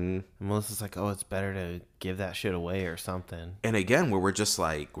 Mm-hmm. And Melissa's like, oh, it's better to give that shit away or something. And again, where we're just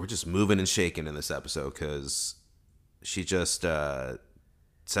moving and shaking in this episode, because she just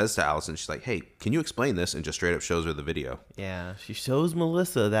says to Allison, she's like, hey, can you explain this? And just straight up shows her the video. Yeah, she shows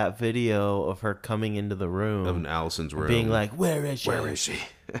Melissa that video of her coming into the room. Of Allison's room. Being like, where is she? Where is she?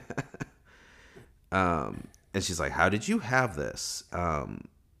 And she's like, how did you have this?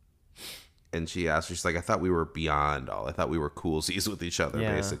 And she asked her, she's like, I thought we were beyond all. I thought we were coolsies with each other,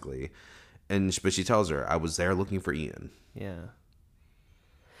 basically. But she tells her, I was there looking for Ian. Yeah.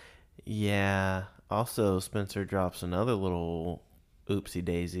 Yeah. Also, Spencer drops another little oopsie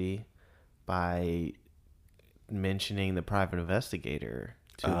daisy by mentioning the private investigator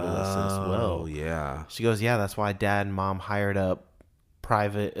to Melissa as well. Oh, yeah. She goes, yeah, that's why Dad and Mom hired up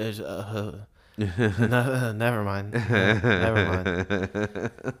private... never mind.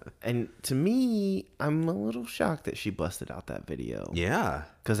 And to me, I'm a little shocked that she busted out that video. Yeah.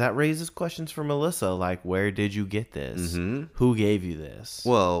 Because that raises questions for Melissa, like, where did you get this? Mm-hmm. Who gave you this?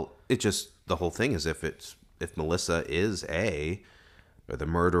 Well, the whole thing is if Melissa is or the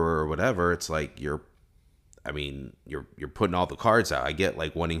murderer or whatever, it's like you're putting all the cards out. I get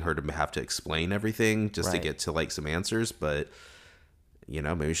like wanting her to have to explain everything just to get to like some answers, but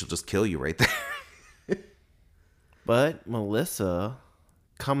maybe she'll just kill you right there. But Melissa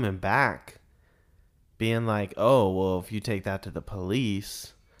coming back being like, oh, well, if you take that to the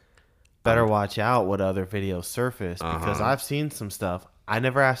police, better watch out what other videos surface, because I've seen some stuff. I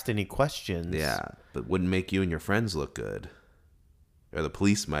never asked any questions. Yeah, but wouldn't make you and your friends look good. Or the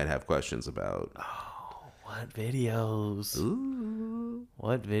police might have questions about. Oh, what videos? Ooh.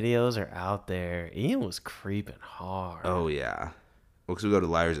 What videos are out there? Ian was creeping hard. Oh, yeah. Well, because we go to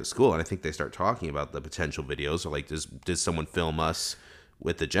Liars at School, and I think they start talking about the potential videos. Or like, did someone film us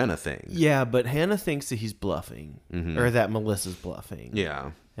with the Jenna thing? Yeah, but Hannah thinks that he's bluffing. Mm-hmm. Or that Melissa's bluffing.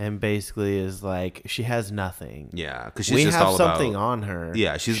 Yeah. And basically is like, she has nothing. Yeah, because she's just all about... We have something on her.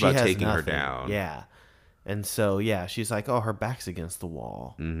 Yeah, she's about taking her down. Yeah. And so, yeah, she's like, oh, her back's against the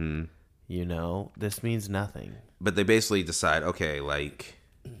wall. Mm-hmm. This means nothing. But they basically decide, okay, like,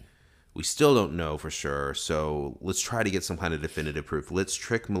 we still don't know for sure, so let's try to get some kind of definitive proof. Let's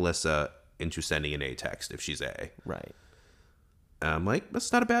trick Melissa into sending an A text if she's A. Right. I'm like,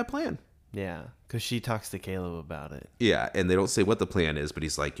 that's not a bad plan. Yeah, because she talks to Caleb about it. Yeah, and they don't say what the plan is, but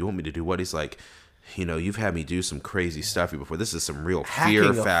he's like, you want me to do what? He's like, you've had me do some crazy stuff before. This is some real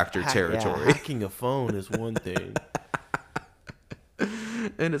fear factor territory. Yeah, hacking a phone is one thing.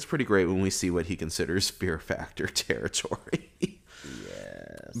 And it's pretty great when we see what he considers fear factor territory.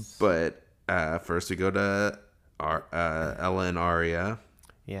 Yes. But first we go to Ella and Aria.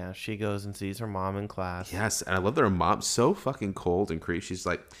 Yeah, she goes and sees her mom in class. Yes, and I love that her mom's so fucking cold and creepy. She's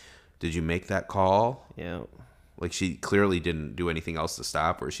like, did you make that call? Yeah. Like, she clearly didn't do anything else to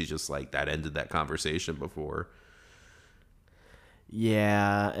stop her. She's just like, that ended that conversation before.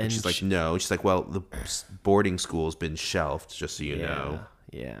 Yeah. And she's like, no. She's like, well, the boarding school's been shelved, just so you know.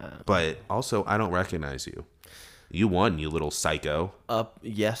 Yeah. But also, I don't recognize you. You won, you little psycho.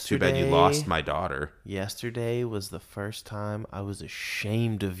 Yesterday. Too bad you lost my daughter. Yesterday was the first time I was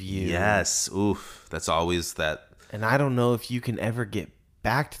ashamed of you. Yes. Oof. That's always that. And I don't know if you can ever get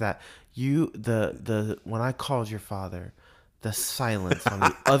back to that. When I called your father, the silence on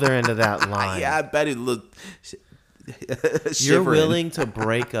the other end of that line. Yeah, I bet it looked. You're willing to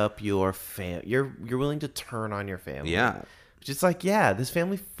break up your fam. You're willing to turn on your family. Yeah. Just like, yeah, this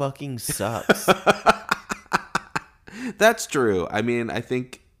family fucking sucks. That's true. I mean, I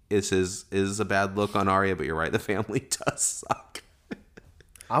think it is a bad look on Arya, but you're right. The family does suck.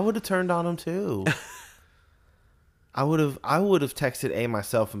 I would have turned on him too. I would have texted A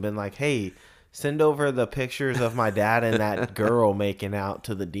myself and been like, hey, send over the pictures of my dad and that girl making out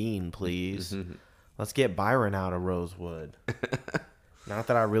to the dean, please. Let's get Byron out of Rosewood. Not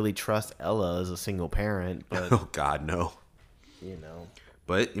that I really trust Ella as a single parent, but oh God, no.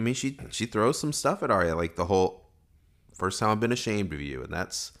 But I mean, she throws some stuff at Arya, like the whole first time I've been ashamed of you, and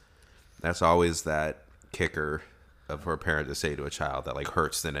that's always that kicker of for a parent to say to a child that like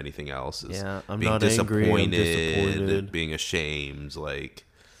hurts than anything else is I'm being not disappointed, angry, I'm disappointed, being ashamed, like.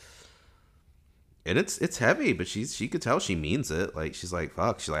 And it's heavy, but she could tell she means it. Like, she's like,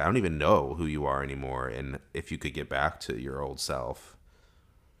 fuck. She's like, I don't even know who you are anymore. And if you could get back to your old self,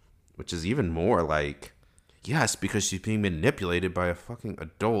 which is even more like, yes, because she's being manipulated by a fucking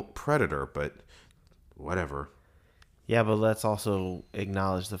adult predator, but whatever. Yeah, but let's also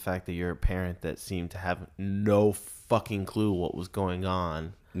acknowledge the fact that you're a parent that seemed to have no fucking clue what was going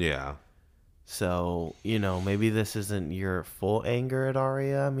on. Yeah. So, maybe this isn't your full anger at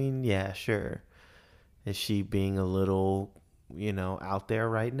Arya. I mean, yeah, sure. Is she being a little, out there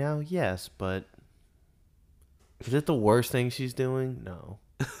right now? Yes, but is it the worst thing she's doing? No.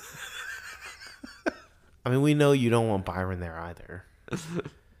 I mean, we know you don't want Byron there either.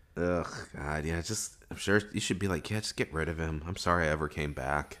 Ugh, God, yeah, I'm sure you should be like, yeah, just get rid of him. I'm sorry I ever came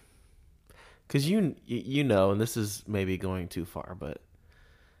back. Because you know, and this is maybe going too far, but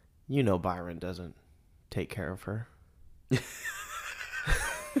Byron doesn't take care of her.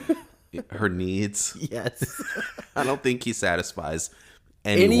 Her needs. Yes. I don't think he satisfies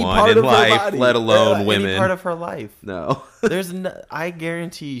Any anyone part in of her life, body. let alone women. Any part of her life. No. I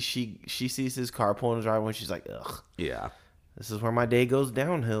guarantee she sees his car pulling the driveway and she's like, ugh. Yeah. This is where my day goes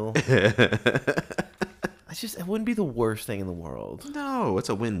downhill. It wouldn't be the worst thing in the world. No, it's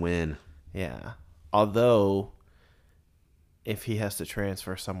a win-win. Yeah. Although, if he has to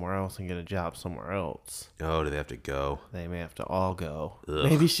transfer somewhere else and get a job somewhere else, Oh, do they have to go? they may have to all go. Ugh.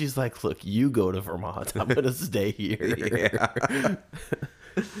 Maybe she's like, look, you go to Vermont. I'm going to stay here.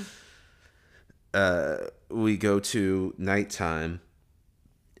 Yeah. We go to nighttime,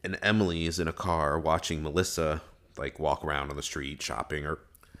 and Emily is in a car watching Melissa like walk around on the street shopping or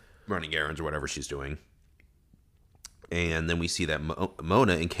running errands or whatever she's doing. And then we see that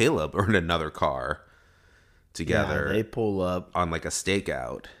Mona and Caleb are in another car together. Yeah, they pull up on like a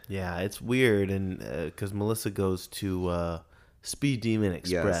stakeout. Yeah, it's weird, and because Melissa goes to Speed Demon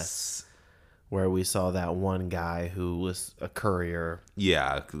Express, Yes. where we saw that one guy who was a courier.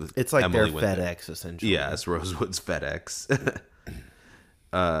 Yeah. It's like Emily their went there. FedEx, essentially. Yeah, it's Rosewood's FedEx.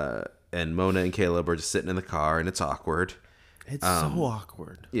 And Mona and Caleb are just sitting in the car, and it's awkward. It's so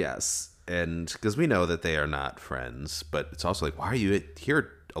awkward. Yes, and because we know that they are not friends, but it's also like, why are you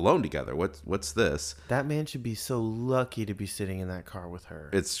here alone together? What's this? That man should be so lucky to be sitting in that car with her.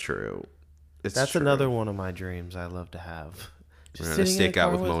 It's true. That's true. another one of my dreams I love to have. We're gonna stake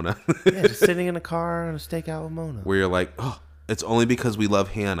out with Mona. Yeah, just sitting in a car and a stakeout with Mona. Where you're like, oh, it's only because we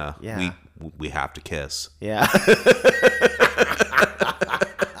love Hannah. Yeah. We have to kiss. Yeah.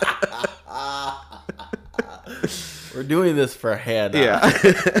 We're doing this for Hannah. Yeah.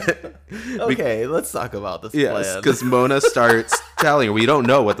 Okay, let's talk about this Yes, plan. because Mona starts telling her, we don't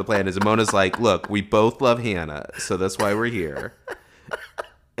know what the plan is. And Mona's like, look, we both love Hannah, so that's why we're here.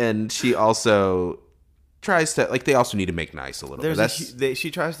 And she also tries to, like, they also need to make nice a little bit.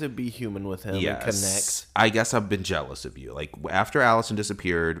 She tries to be human with him and connect. I guess I've been jealous of you. Like, after Allison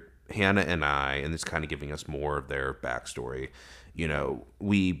disappeared, Hannah and I, and it's kind of giving us more of their backstory,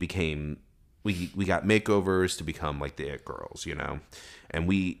 we became... We got makeovers to become like the it girls, and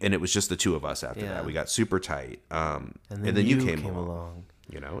it was just the two of us after that. We got super tight. And then you came along.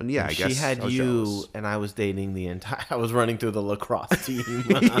 And yeah, I guess she had I was you, jealous. and I was dating I was running through the lacrosse team.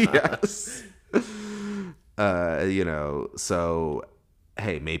 Yes. So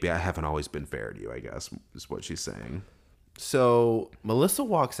hey, maybe I haven't always been fair to you, I guess, is what she's saying. So Melissa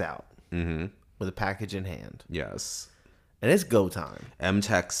walks out with a package in hand. Yes. And it's go time. M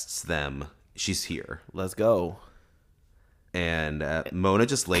texts them. She's here. Let's go. And Mona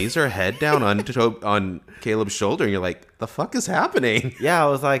just lays her head down on Caleb's shoulder, and you're like, the fuck is happening? Yeah, I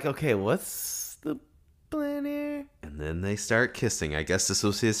was like, okay, what's the plan here? And then they start kissing. I guess this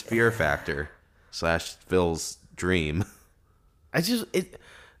was his fear factor / Phil's dream. I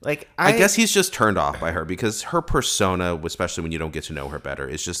guess he's just turned off by her because her persona, especially when you don't get to know her better,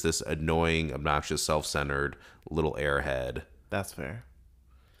 is just this annoying, obnoxious, self-centered little airhead. That's fair.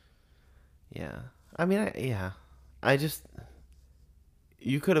 Yeah. I mean,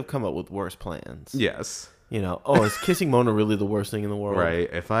 you could have come up with worse plans. Yes. Is kissing Mona really the worst thing in the world? Right.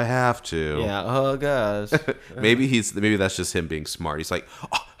 If I have to. Yeah. Oh, gosh. maybe that's just him being smart. He's like,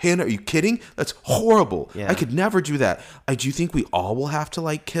 oh, Hannah, are you kidding? That's horrible. Yeah. I could never do that. Do you think we all will have to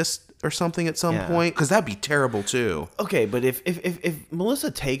like kiss or something at some point? Because that'd be terrible too. Okay, but if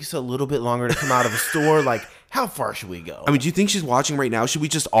Melissa takes a little bit longer to come out of a store, like, how far should we go? I mean, do you think she's watching right now? Should we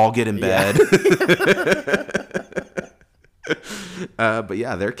just all get in bed? But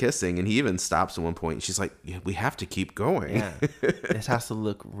yeah, they're kissing, and he even stops at one point. And she's like, yeah, we have to keep going. Yeah. This has to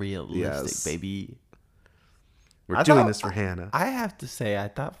look realistic, Yes. baby. We're doing this for Hannah. I have to say, I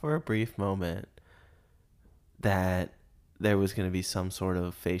thought for a brief moment that there was going to be some sort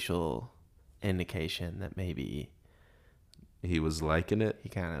of facial indication that maybe He was liking it. he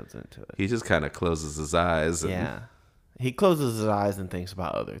kind of was into it. He just kind of closes his eyes. And, Yeah. He closes his eyes and thinks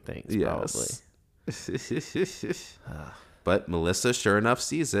about other things, yes. But Melissa, sure enough,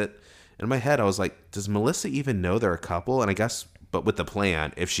 sees it. In my head, I was like, does Melissa even know they're a couple? And I guess, but with the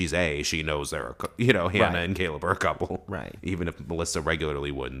plan, if she's she knows they're Hannah Right. and Caleb are a couple. Right. Even if Melissa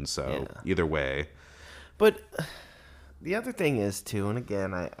regularly wouldn't. So either way. But the other thing is, too, and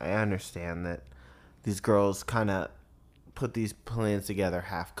again, I understand that these girls kind of put these plans together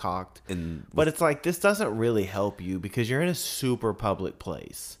half-cocked. And but it's like, this doesn't really help you because you're in a super public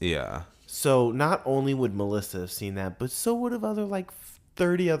place. yeah. So not only would Melissa have seen that, but so would have other, like,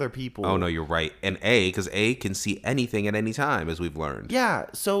 30 other people. Oh, no, you're right. And because A can see anything at any time, as we've learned. Yeah,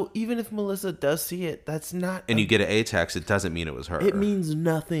 so even if Melissa does see it, that's not... And you get an A text, it doesn't mean it was her. It means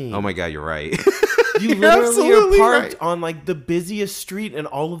nothing. Oh, my God, you're right. You You're literally are absolutely parked right. on, like, the busiest street in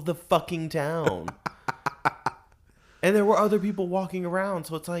all of the fucking town. And there were other people walking around,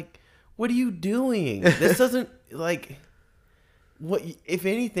 so it's like, what are you doing? This doesn't, like... What, if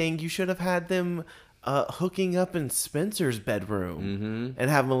anything, you should have had them hooking up in Spencer's bedroom and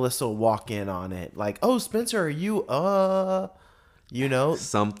have Melissa walk in on it. Like, oh, Spencer, are you, you know?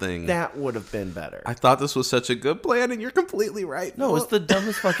 Something. That would have been better. I thought this was such a good plan, and you're completely right. No, it's the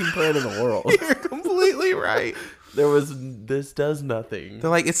dumbest fucking plan in the world. You're completely right. This does nothing.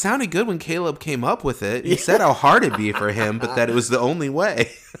 They're like, it sounded good when Caleb came up with it. He said how hard it'd be for him, but that it was the only way.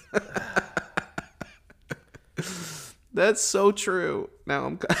 That's so true. Now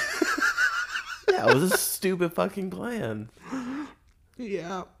I'm... Yeah, it was a stupid fucking plan.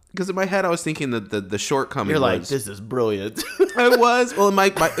 Yeah. Because in my head, I was thinking that the shortcoming You're like, was... this is brilliant. I was. Well, in my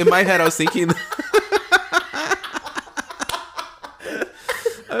head, I was thinking...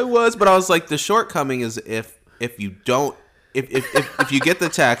 I was, but I was like, the shortcoming is if you don't... If you get the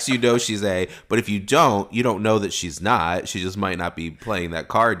text, you know she's A. But if you don't know that she's not. She just might not be playing that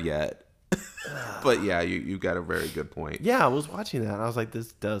card yet. But yeah, you got a very good point. Yeah, I was watching that and I was like,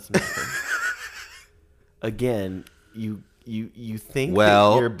 this does nothing. Again, you think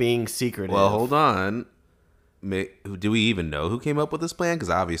that you're being secretive. Well, hold on. Do we even know who came up with this plan? Because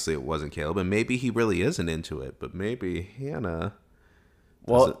obviously it wasn't Caleb, and maybe he really isn't into it. But maybe Hannah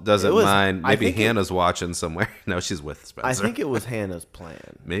doesn't mind. Maybe Hannah's watching somewhere. No, she's with Spencer. I think it was Hannah's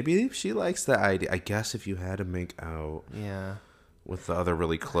plan. Maybe she likes the idea. I guess if you had to make out... Yeah. With the other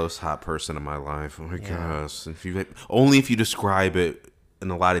really close hot person in my life. Oh my gosh. Only if you describe it in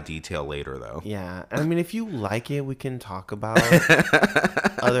a lot of detail later, though. Yeah. I mean, if you like it, we can talk about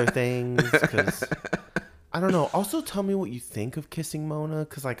other things. Because, I don't know. Also, tell me what you think of kissing Mona.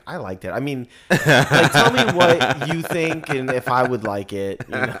 Because, like, I liked it. I mean, like, tell me what you think and if I would like it.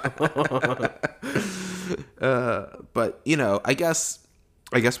 You know? But, you know, I guess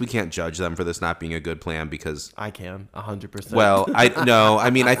we can't judge them for this not being a good plan because... I can, 100%. Well, I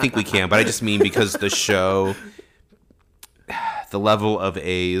think we can, but I just mean because the show, the level of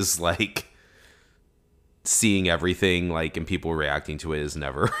A's, like, seeing everything, like, and people reacting to it is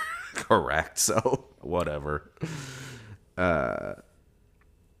never correct, so whatever.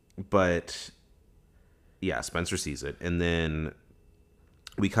 But, yeah, Spencer sees it, and then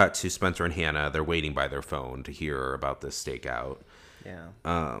we cut to Spencer and Hannah. They're waiting by their phone to hear about this stakeout.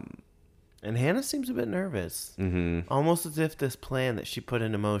 Yeah. And Hannah seems a bit nervous. Mm-hmm. Almost as if this plan that she put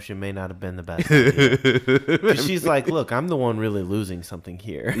into motion may not have been the best idea. She's like, look, I'm the one really losing something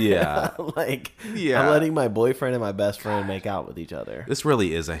here. Yeah. I'm letting my boyfriend and my best friend make out with each other. This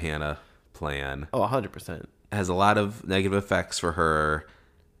really is a Hannah plan. Oh, 100%. Has a lot of negative effects for her.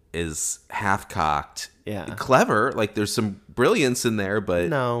 Is half-cocked. Yeah. Clever. Like, there's some brilliance in there, but...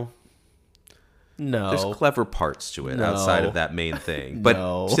 No. There's clever parts to it outside of that main thing.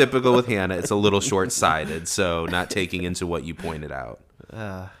 But typical with Hannah, it's a little short-sighted, so not taking into what you pointed out.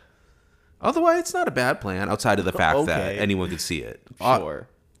 Otherwise, it's not a bad plan outside of the fact that anyone could see it.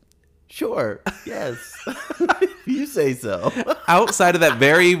 Sure. Yes. You say so. Outside of that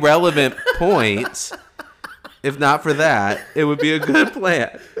very relevant point, if not for that, it would be a good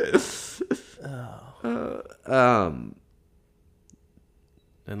plan.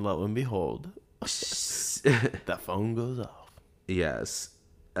 And lo and behold... that phone goes off. Yes.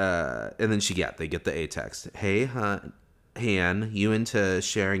 And then they get the A text. Hey, Han, you into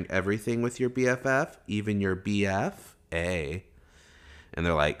sharing everything with your BFF? Even your BF? A. And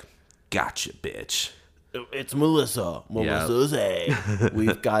they're like, gotcha, bitch. It's Melissa. Melissa's A.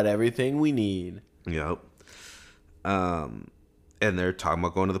 We've got everything we need. Yep. And they're talking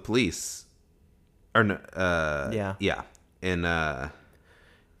about going to the police. Or no, yeah. Yeah. And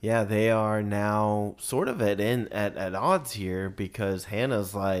yeah, they are now sort of at odds here because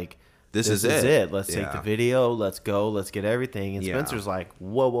Hannah's like, this is it. Let's take the video. Let's go. Let's get everything. And Spencer's like,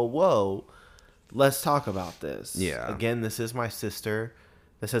 whoa. Let's talk about this. Yeah. Again, this is my sister.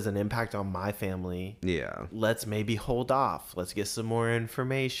 This has an impact on my family. Yeah. Let's maybe hold off. Let's get some more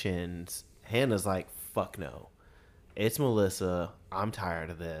information. Hannah's like, fuck no. It's Melissa. I'm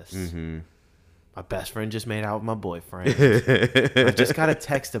tired of this. Mm-hmm. My best friend just made out with my boyfriend. I just got a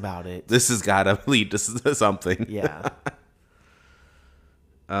text about it. This has got to lead to something. Yeah.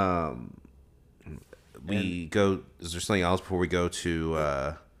 we go. Is there something else before we go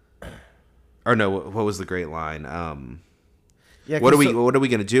to? Or no, what was the great line? Yeah, what are we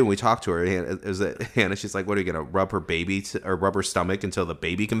gonna do when we talk to her? Is it Hannah? She's like, what are you gonna rub her baby or rub her stomach until the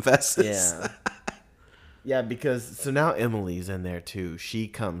baby confesses? Yeah. Yeah, because so now Emily's in there too. She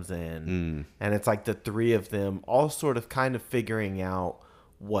comes in, and it's like the three of them all sort of kind of figuring out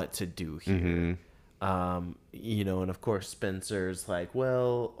what to do here. You know, and of course Spencer's like,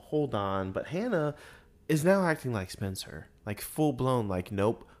 well, hold on, but Hannah is now acting like Spencer, like full blown, like,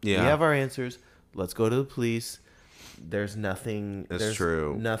 nope, we have our answers. Let's go to the police. There's nothing. There's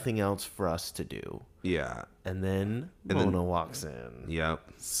true. Nothing else for us to do. Yeah. And then Mona walks in. Yep.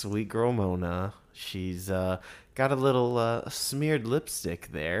 Sweet girl Mona. She's got a little smeared lipstick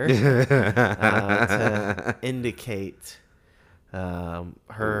there to indicate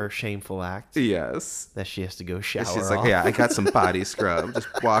her shameful act. Yes. That she has to go shower. She's like, yeah, I got some body scrub. Just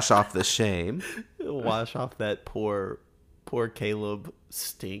wash off the shame. Wash off that poor Caleb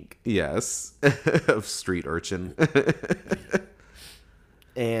stink. Yes. Of street urchin.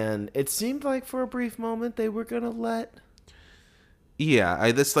 And it seemed like for a brief moment they were going to let...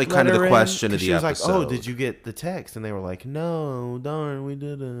 Yeah, that's like kind of the question of the episode. She was like, oh, did you get the text? And they were like, no, darn, we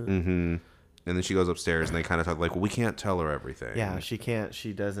didn't. Mm-hmm. And then she goes upstairs and they kind of talk like, well, we can't tell her everything. Yeah, she can't.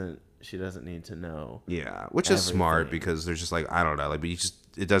 She doesn't need to know. Yeah, which is smart because there's just like, I don't know, like, but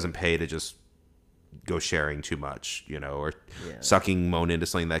it doesn't pay to just go sharing too much, you know, or sucking Mona into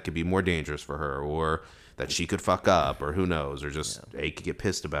something that could be more dangerous for her, or that she could fuck up, or who knows, or just could get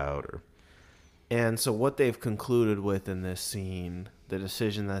pissed about, or. And so what they've concluded with in this scene, the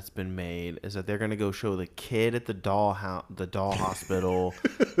decision that's been made, is that they're going to go show the kid at the doll hospital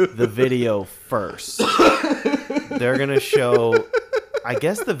the video first. They're going to show, I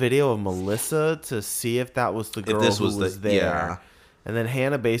guess, the video of Melissa to see if that was the girl who was there. Yeah. And then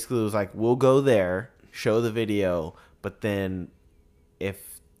Hannah basically was like, we'll go there, show the video, but then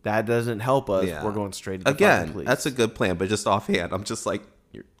if that doesn't help us, we're going straight to the fucking police. That's a good plan, but just offhand, I'm just like,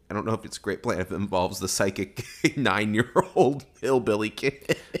 I don't know if it's a great plan if it involves the psychic 9-year-old hillbilly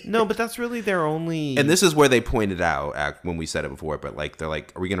kid. No, but that's really their only... And this is where they pointed out when we said it before, but like they're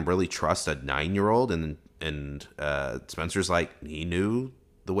like, are we going to really trust a 9-year-old? And Spencer's like, he knew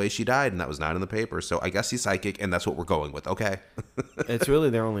the way she died, and that was not in the paper. So I guess he's psychic, and that's what we're going with. Okay. It's really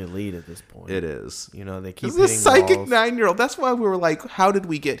their only lead at this point. It is. You know, they keep hitting this psychic 9-year-old. That's why we were like, how did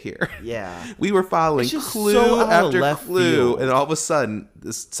we get here? Yeah. We were following clue after clue, and all of a sudden,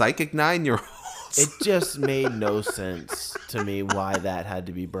 this psychic 9-year-old. It just made no sense to me why that had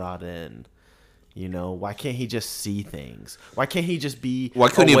to be brought in. You know, why can't he just see things? Why can't he just be Why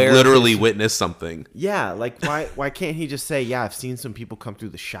couldn't he literally witness something? Yeah, like why can't he just say, yeah, I've seen some people come through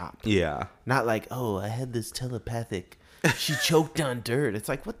the shop? Yeah. Not like, oh, I had this telepathic, she choked on dirt. It's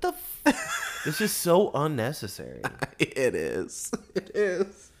like, what the This is so unnecessary. It is. It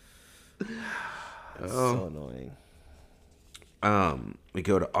is. So annoying. We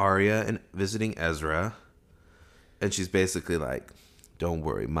go to Arya and visiting Ezra, and she's basically like, don't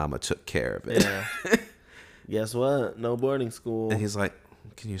worry, Mama took care of it. Yeah. Guess what? No boarding school. And he's like,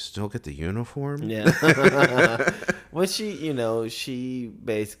 can you still get the uniform? Yeah. Well, she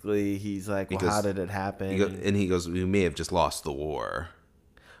basically, he's like, well, how did it happen? And he goes, we may have just lost the war.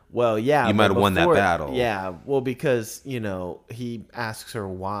 Well, yeah. You might have won that battle. Yeah. Well, because, he asks her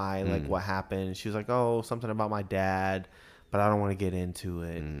why, like what happened. She was like, oh, something about my dad, but I don't want to get into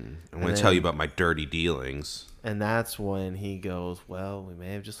it. I want to tell you about my dirty dealings. And that's when he goes, well, we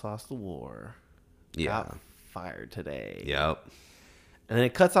may have just lost the war. Yeah. Got fired today. Yep. And then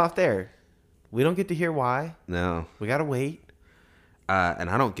it cuts off there. We don't get to hear why. No. We got to wait.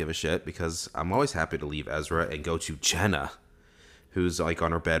 And I don't give a shit because I'm always happy to leave Ezra and go to Jenna, who's like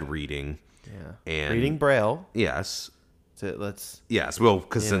on her bed reading. Yeah. And reading Braille. Yes. So Yes. Well,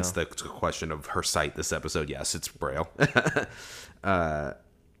 because since the question of her sight this episode, yes, it's Braille.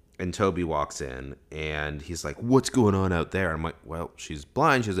 And Toby walks in, and he's like, what's going on out there? I'm like, well, she's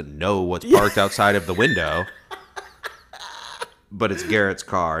blind. She doesn't know what's parked outside of the window. But it's Garrett's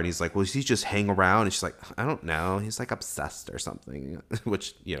car. And he's like, well, does he just hang around? And she's like, I don't know. He's like obsessed or something,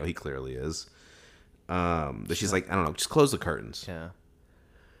 which, he clearly is. But she's like, I don't know. Just close the curtains. Yeah.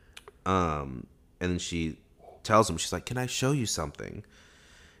 And then she tells him, she's like, can I show you something?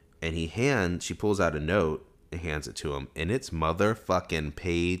 And she pulls out a note. Hands it to him, and it's motherfucking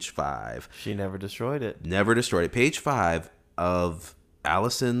page 5. She never destroyed it. Never destroyed it. Page 5 of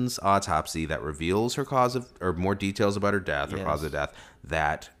Allison's autopsy that reveals her cause of, or more details about her death, or cause of death,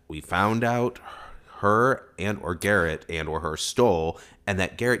 that we found out her or Garrett or her stole, and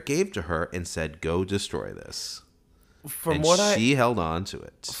that Garrett gave to her and said, go destroy this. She held on to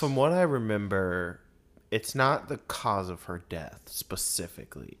it. From what I remember, it's not the cause of her death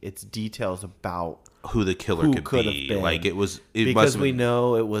specifically. It's details about who the killer who could could have be. been. Like it because must have we been,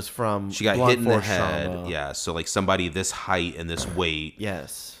 know it was from she got blunt hit in the force head. trauma. Yeah, so like somebody this height and this weight,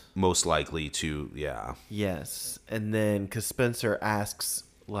 Yes. most likely to, yeah. Yes. And then because Spencer asks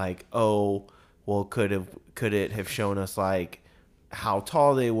like, oh, well, could it have shown us like how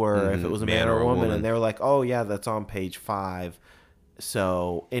tall they were if it was a man or a woman? And they were like, oh yeah, that's on page 5.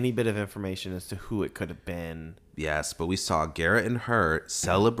 So any bit of information as to who it could have been. Yes, but we saw Garrett and her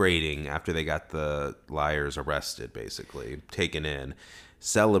celebrating after they got the liars arrested, basically, taken in,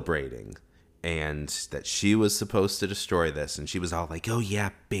 celebrating, and that she was supposed to destroy this. And she was all like, oh,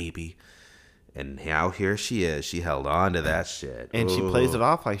 yeah, baby. And now here she is. She held on to that shit. And she plays it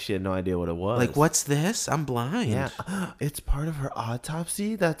off like she had no idea what it was. Like, what's this? I'm blind. Yeah. It's part of her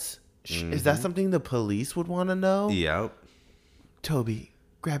autopsy? Is that something the police would want to know? Yep. Toby,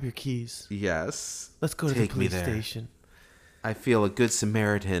 grab your keys. Yes. Let's go to Take the me police there. station. I feel a good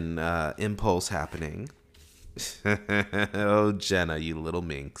Samaritan impulse happening. Oh, Jenna, you little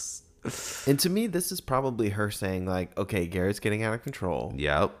minx. And to me, this is probably her saying, like, okay, Garrett's getting out of control.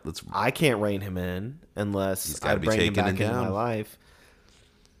 Yep. I can't rein him in unless I be bring him taken back into my down. life.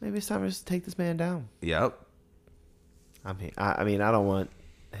 Maybe it's time to just take this man down. Yep. I mean, I don't want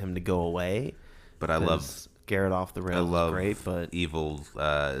him to go away. But I love Garrett off the rails. Is great, but evil,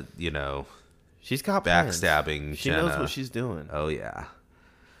 she's got plans. backstabbing She Jenna. knows what she's doing. Oh, yeah.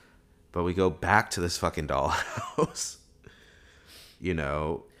 But we go back to this fucking dollhouse.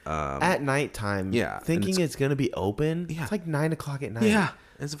 At nighttime, yeah, thinking it's going to be open. Yeah. It's like 9 o'clock at night. Yeah.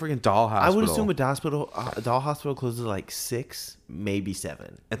 It's a freaking doll hospital. I would assume a doll hospital closes at like 6, maybe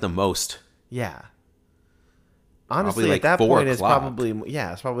 7. At the most. Yeah. Honestly, Probably at that 4 point, it's o'clock. probably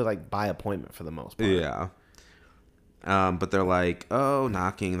like by appointment for the most part. Yeah. But they're like, oh,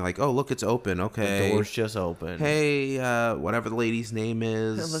 knocking. They're like, oh, look, it's open. Okay. The door's just open. Hey, whatever the lady's name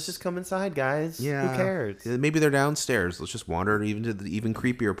is. Yeah, let's just come inside, guys. Yeah. Who cares? Maybe they're downstairs. Let's just wander even to the even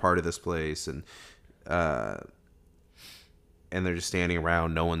creepier part of this place. And they're just standing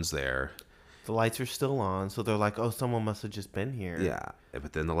around. No one's there. The lights are still on, so they're like, oh, someone must have just been here. Yeah.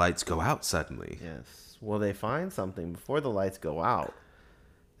 But then the lights go out suddenly. Yes. Well, they find something before the lights go out.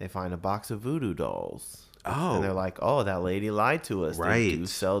 They find a box of voodoo dolls. Oh. And they're like, oh, that lady lied to us. Right. They do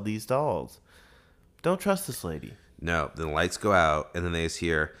sell these dolls. Don't trust this lady. No. Then the lights go out, and then they just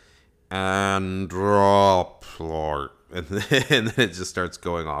hear, and drop, Lord. And then it just starts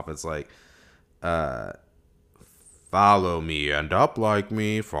going off. It's like, follow me and up like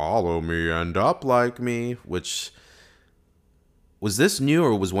me, follow me and up like me, which... Was this new,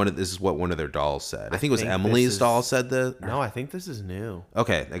 or was this is what one of their dolls said? I think it was Emily's doll said that. No, I think this is new.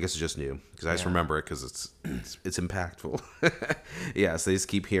 Okay, I guess it's just new because I just remember it because it's impactful. Yeah, so they just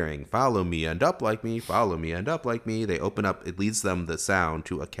keep hearing, follow me and up like me, follow me and up like me. They open up, it leads them the sound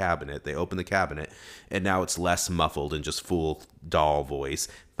to a cabinet. They open the cabinet, and now it's less muffled and just full doll voice.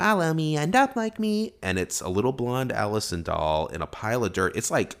 Follow me and up like me. And it's a little blonde Allison doll in a pile of dirt. It's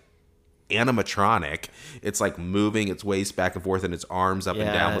like animatronic. It's like moving its waist back and forth and its arms up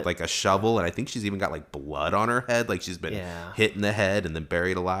and down with like a shovel, and I think she's even got like blood on her head, like she's been hit in the head and then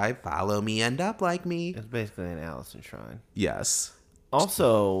buried alive. Follow me and up like me. It's basically an Allison shrine. Yes.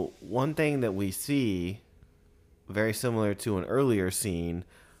 Also, one thing that we see very similar to an earlier scene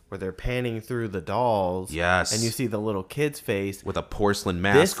where they're panning through the dolls. Yes. And you see the little kid's face with a porcelain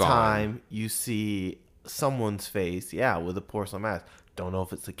mask on. This time you see someone's face, with a porcelain mask. Don't know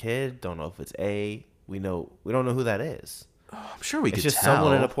if it's a kid. Don't know if it's A. We don't know who that is. Oh, I'm sure we could tell. It's just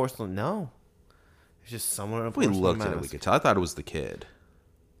someone in a porcelain. No, it's just someone in a porcelain mask. We looked at it. We could tell. I thought it was the kid.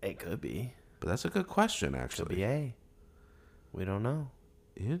 It could be. But that's a good question, actually. Could be A. We don't know.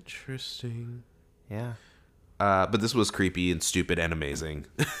 Interesting. Yeah. But this was creepy and stupid and amazing.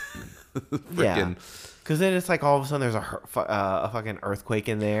 Yeah. Because then it's like all of a sudden there's a fucking earthquake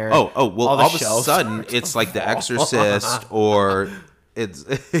in there. Well, all of a sudden it's like The Exorcist or it's,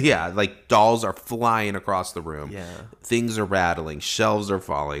 like dolls are flying across the room. Yeah. Things are rattling. Shelves are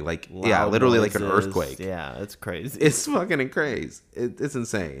falling. Like, literally noises. Like an earthquake. Yeah, it's crazy. It's fucking crazy. It's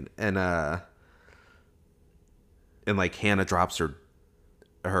insane. And like Hannah drops her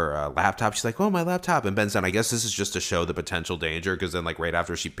laptop. She's like, oh, my laptop, and bends down. I guess this is just to show the potential danger, because then like right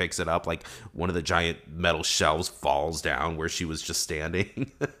after she picks it up, like one of the giant metal shelves falls down where she was just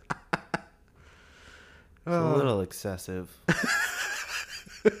standing. It's a little excessive.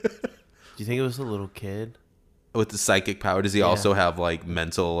 Do you think it was a little kid with the psychic power? Does he also have like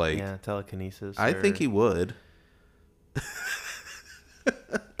mental telekinesis? I think he would.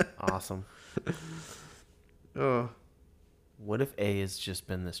 Awesome. What if A has just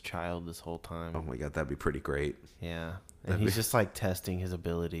been this child this whole time? Oh my god, that'd be pretty great. Yeah. And he's just like testing his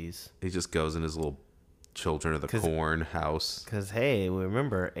abilities. He just goes in his little Children of the Corn house. Because, hey,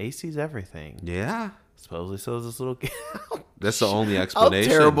 remember, A sees everything. Yeah. Supposedly so is this little kid. That's the only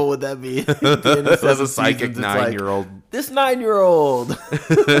explanation. How terrible would that be? As a psychic 9-year-old. This 9-year-old.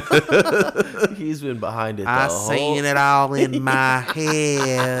 He's been behind it. I seen it all in my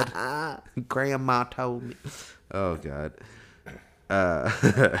head. Grandma told me. Oh god.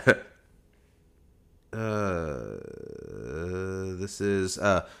 This is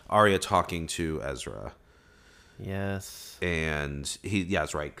Arya talking to Ezra. Yes. And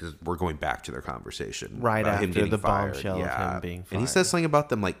that's right, because we're going back to their conversation right about after him getting the fired. bombshell of him being fired. And he says something about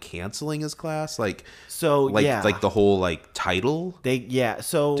them like canceling his class, like the whole like title.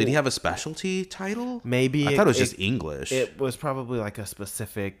 So did he have a specialty title? Maybe I thought it was just English. It was probably like a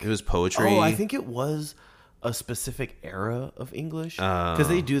specific. It was poetry. Oh, I think it was a specific era of English, because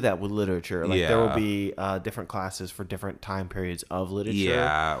they do that with literature. Like there will be different classes for different time periods of literature.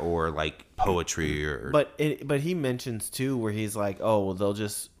 Yeah, or like poetry or. But he mentions too where he's like, oh, well, they'll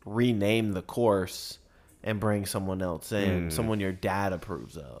just rename the course and bring someone else in, someone your dad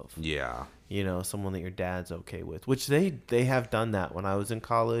approves of. Yeah. You know, someone that your dad's okay with. Which they have done that. When I was in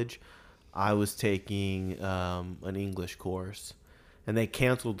college, I was taking an English course. And they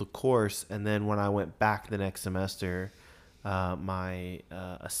canceled the course, and then when I went back the next semester, my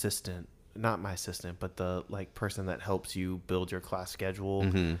assistant, not my assistant, but the like person that helps you build your class schedule,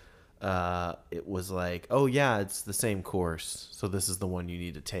 it was like, oh yeah, it's the same course, so this is the one you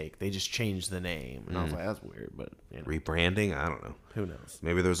need to take. They just changed the name, and I was like, that's weird, but you know. Rebranding? I don't know. Who knows?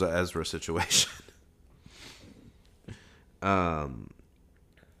 Maybe there's an Ezra situation. And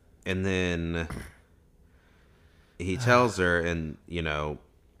then he tells her, and she's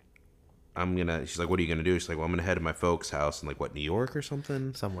like, what are you gonna do? She's like, well, I'm gonna head to my folks' house in like New York or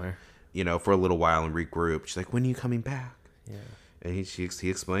something, somewhere, for a little while and regroup. She's like, when are you coming back? Yeah. And he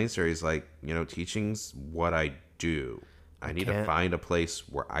explains to her, he's like, teaching's what I do. I need to find a place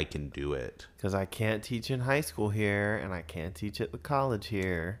where I can do it, because I can't teach in high school here, and I can't teach at the college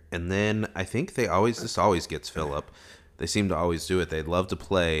here. And then I think this always gets Philip. They seem to always do it. They'd love to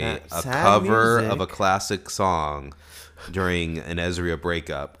play a cover of a classic song during an Ezra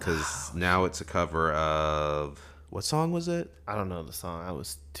breakup, because now it's a cover of... What song was it? I don't know the song. I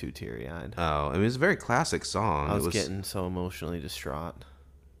was too teary-eyed. Oh, I mean, it's a very classic song. I was getting so emotionally distraught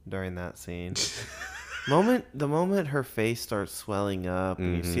during that scene. The moment her face starts swelling up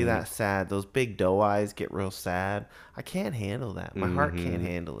and you see that those big doe eyes get real sad, I can't handle that. My heart can't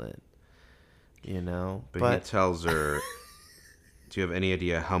handle it. But he tells her, do you have any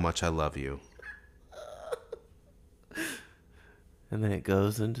idea how much I love you? And then it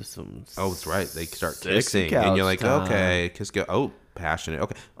goes into some... Oh, that's right. They start kissing. And you're like, okay. Kiss go. Oh, passionate.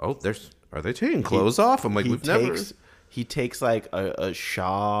 Okay. Oh, are they taking clothes off? I'm like, He takes like a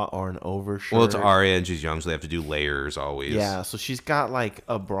shawl or an overshirt. Well, it's Arya and she's young, so they have to do layers always. Yeah, so she's got like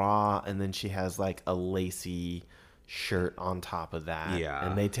a bra, and then she has like a lacy shirt on top of that. Yeah.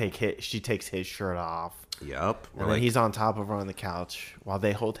 And she takes his shirt off. Yep. And then he's on top of her on the couch while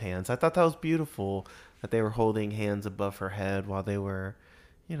they hold hands. I thought that was beautiful that they were holding hands above her head while they were,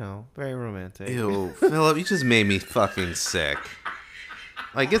 very romantic. Ew, Philip, you just made me fucking sick.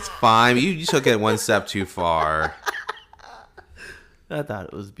 Like, it's fine. You took it one step too far. I thought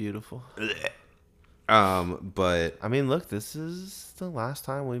it was beautiful. But I mean, look, this is the last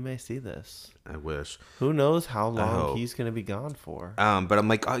time we may see this. I wish. Who knows how long he's going to be gone for. But I'm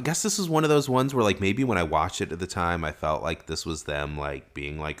like, I guess this is one of those ones where like maybe when I watched it at the time, I felt like this was them like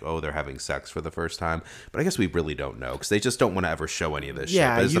being like, oh, they're having sex for the first time. But I guess we really don't know because they just don't want to ever show any of this shit.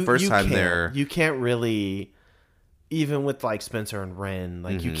 But it's the first time you can't really, even with like Spencer and Ren,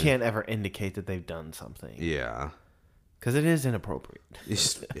 like you can't ever indicate that they've done something. Yeah. Because it is inappropriate.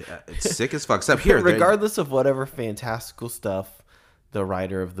 It's sick as fuck. Except here, regardless of whatever fantastical stuff the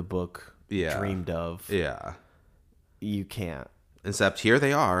writer of the book dreamed of. Yeah. You can't. Except here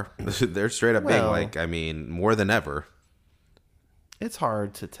they are. They're straight up being like, I mean, more than ever. It's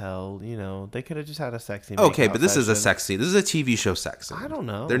hard to tell. They could have just had a sexy. Okay, but this is a sex scene. This is a TV show sex scene. I don't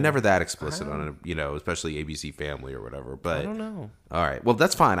know. They're never that explicit on it, especially ABC Family or whatever. But I don't know. All right. Well,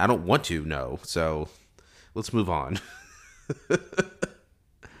 that's fine. I don't want to know. So let's move on.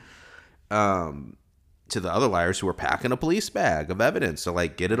 To the other liars who are packing a police bag of evidence. So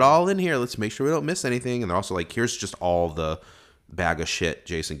like, get it all in here. Let's make sure we don't miss anything. And they're also like, here's just all the bag of shit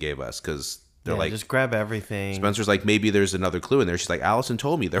Jason gave us. Cause they're like, just grab everything. Spencer's like, maybe there's another clue in there. She's like, Allison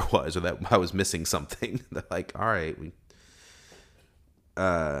told me there was, or that I was missing something. They're like, all right.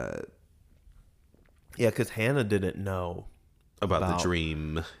 Yeah. Cause Hannah didn't know about the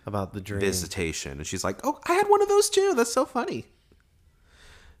dream visitation. And she's like, oh, I had one of those too. That's so funny.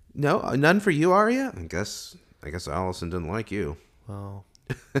 No, none for you, Arya? I guess Allison didn't like you. Well,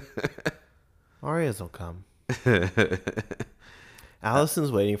 Arya's will come.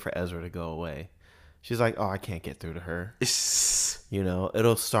 Allison's waiting for Ezra to go away. She's like, oh, I can't get through to her. You know,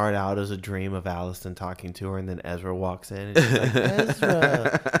 it'll start out as a dream of Allison talking to her, and then Ezra walks in, and she's like,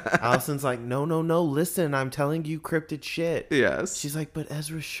 Ezra. Allison's like, no, listen, I'm telling you cryptid shit. Yes. She's like, but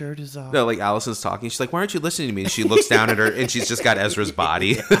Ezra's shirt is off. No, like Allison's talking. She's like, why aren't you listening to me? And she looks down at her, and she's just got Ezra's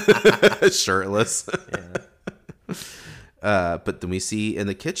body, shirtless. Yeah. But then we see in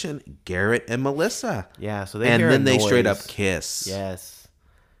the kitchen Garrett and Melissa. Yeah, so they straight up kiss. Yes.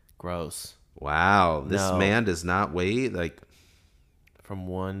 Gross. Wow, this man does not wait. Like from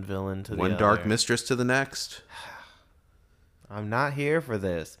one villain to the one other. dark mistress to the next. I'm not here for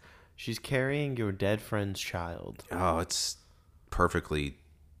this. She's carrying your dead friend's child. Oh, it's perfectly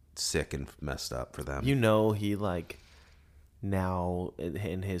sick and messed up for them. You know, he like now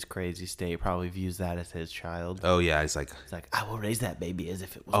in his crazy state probably views that as his child. Oh yeah, he's like, I will raise that baby as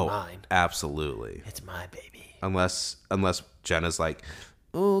if it was mine. Absolutely, it's my baby. Unless Jenna's like,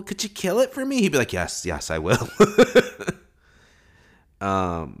 oh, could you kill it for me? He'd be like, yes, I will.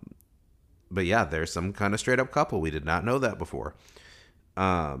 But yeah, there's some kind of straight up couple. We did not know that before.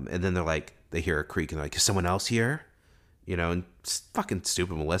 And then they're like, they hear a creak and they're like, is someone else here? You know, and fucking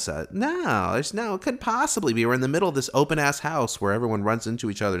stupid Melissa. No, it couldn't possibly be. We're in the middle of this open ass house where everyone runs into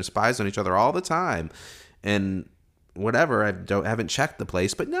each other and spies on each other all the time. And whatever, haven't checked the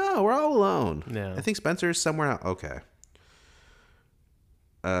place, but no, we're all alone. Yeah. I think Spencer's somewhere else. Okay.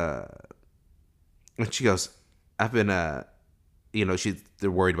 And she goes, I've been, they're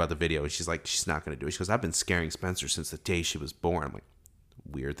worried about the video. And she's like, she's not going to do it. She goes, I've been scaring Spencer since the day she was born. I'm like,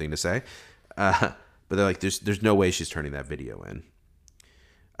 weird thing to say. But they're like, there's no way she's turning that video in.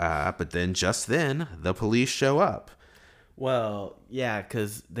 But then just then the police show up. Well, yeah,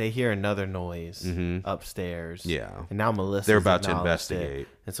 because they hear another noise upstairs. Yeah. And now Melissa. They're about to investigate.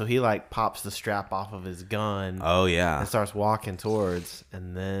 And so he like pops the strap off of his gun. Oh, yeah. And starts walking towards.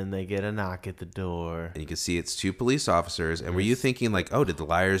 And then they get a knock at the door. And you can see it's two police officers. And were you thinking like, oh, did the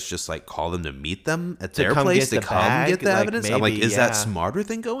liars just like call them to meet them at their place to come get the evidence? Maybe, I'm like, is that smarter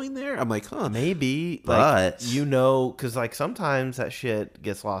than going there? I'm like, huh. Maybe. But. Like, because like sometimes that shit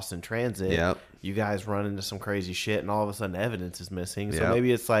gets lost in transit. Yep. You guys run into some crazy shit and all of a sudden evidence is missing. So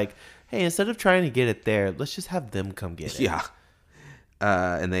maybe it's like, hey, instead of trying to get it there, let's just have them come get it. Yeah.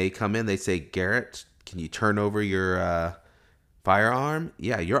 And they come in, they say, Garrett, can you turn over your firearm?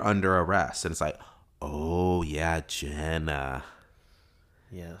 Yeah, you're under arrest. And it's like, oh, yeah, Jenna.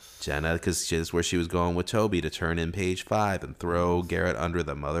 Yes. Jenna, because she's where she was going with Toby to turn in page 5 and throw Garrett under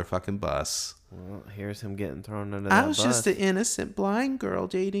the motherfucking bus. Well, here's him getting thrown under that bus. I was just an innocent blind girl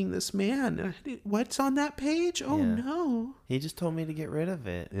dating this man. What's on that page? Oh, no. He just told me to get rid of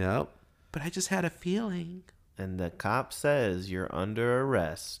it. Yep. But I just had a feeling. And the cop says you're under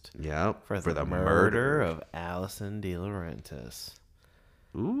arrest. Yep. For the murder of Allison De Laurentiis.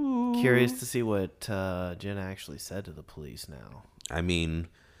 Ooh. Curious to see what Jenna actually said to the police now. I mean,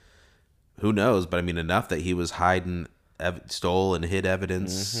 who knows? But I mean, enough that he was hiding, stole and hid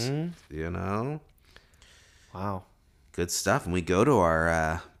evidence, you know? Wow. Good stuff. And we go to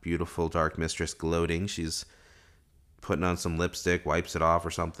our beautiful dark mistress gloating. She's putting on some lipstick, wipes it off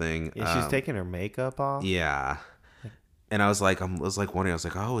or something. Yeah, she's taking her makeup off. Yeah. And I was wondering,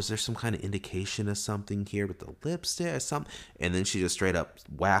 oh, is there some kind of indication of something here with the lipstick or something? And then she just straight up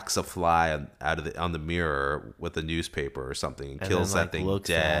whacks a fly on the mirror with a newspaper or something and kills that thing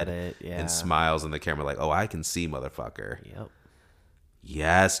dead and smiles in the camera like, oh, I can see, motherfucker. Yep.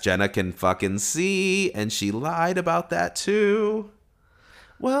 Yes, Jenna can fucking see, and she lied about that too.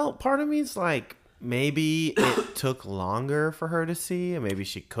 Well, part of me's like, maybe it took longer for her to see, and maybe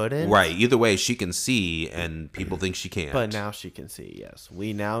she couldn't. Right. Either way, she can see, and people think she can't. But now she can see, yes.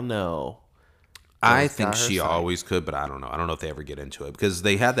 We now know. I think she always could, but I don't know. I don't know if they ever get into it. Because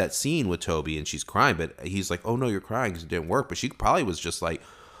they had that scene with Toby, and she's crying, but he's like, oh, no, you're crying because it didn't work. But she probably was just like,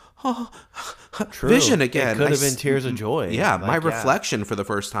 oh, true. Vision again. It could have been tears of joy. Yeah, like, my reflection for the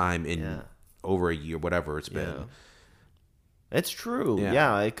first time in over a year, whatever it's been. Yeah. It's true.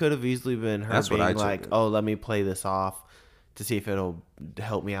 Yeah, it could have easily been her being like, oh, let me play this off to see if it'll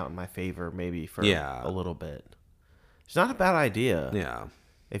help me out in my favor maybe for a little bit. It's not a bad idea. Yeah.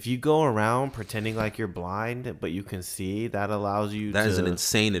 If you go around pretending like you're blind, but you can see, that allows you That is an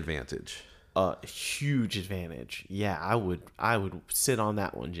insane advantage. A huge advantage. Yeah, I would sit on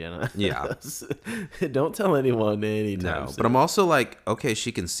that one, Jenna. Yeah. Don't tell anyone anytime. No, but I'm also like, okay,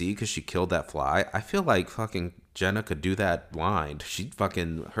 she can see because she killed that fly. I feel like fucking Jenna could do that blind.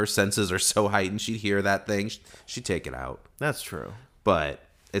 Her senses are so heightened. She'd hear that thing. She'd take it out. That's true. But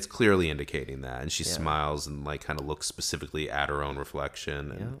it's clearly indicating that. And she smiles and like kind of looks specifically at her own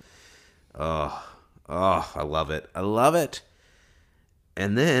reflection. And I love it. I love it.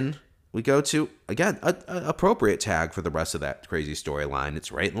 And then we go to, again, an appropriate tag for the rest of that crazy storyline.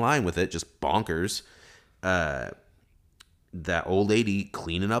 It's right in line with it, just bonkers. That old lady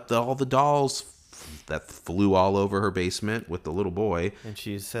cleaning up all the dolls that flew all over her basement with the little boy. And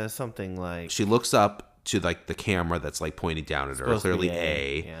she says something like... She looks up to like the camera that's like pointing down at her, clearly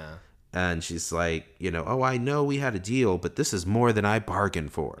A. Yeah. And she's like, oh, I know we had a deal, but this is more than I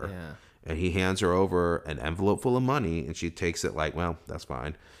bargained for. Yeah. And he hands her over an envelope full of money, and she takes it like, well, that's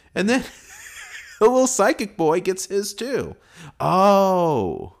fine. And then the little psychic boy gets his too.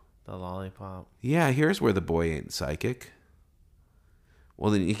 Oh. The lollipop. Yeah, here's where the boy ain't psychic. Well,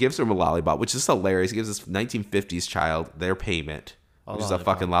 then he gives him a lollipop, which is hilarious. He gives this 1950s child their payment, which is a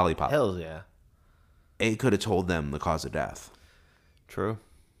fucking lollipop. Hells yeah. It could have told them the cause of death. True.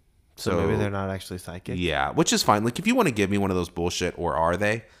 So maybe they're not actually psychic. Yeah, which is fine. Like, if you want to give me one of those bullshit, or are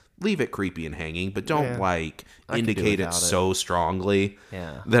they? Leave it creepy and hanging, but don't indicate it so strongly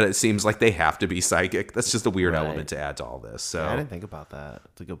that it seems like they have to be psychic. That's just a weird element to add to all this. So I didn't think about that.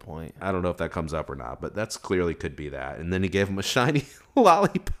 That's a good point. I don't know if that comes up or not, but that's clearly could be that. And then he gave him a shiny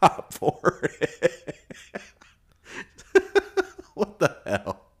lollipop for it. What the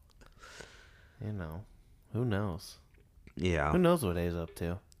hell? Who knows? Yeah. Who knows what A's up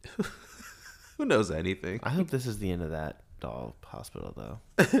to? Who knows anything? I hope this is the end of that doll hospital, though.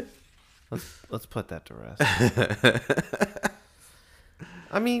 let's put that to rest.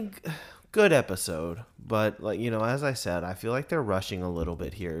 I mean, good episode, but as I said, I feel like they're rushing a little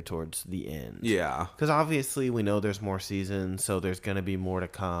bit here towards the end. Yeah, because obviously we know there's more seasons, so there's gonna be more to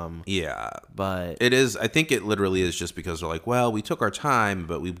come. Yeah, but it is. I think it literally is just because they're like, well, we took our time,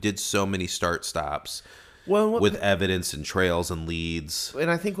 but we did so many start stops. With evidence and trails and leads.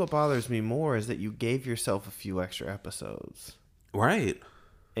 And I think what bothers me more is that you gave yourself a few extra episodes. Right.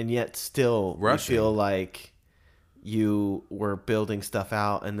 And yet still you feel like you were building stuff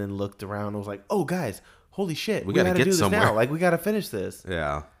out and then looked around and was like, oh, guys, holy shit. We got to do this somewhere now. Like, we got to finish this.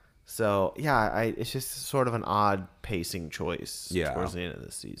 Yeah. So, yeah, it's just sort of an odd pacing choice towards the end of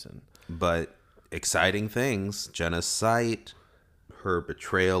this season. But exciting things. Jenna's sight, her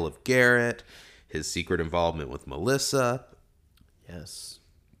betrayal of Garrett, his secret involvement with Melissa. Yes.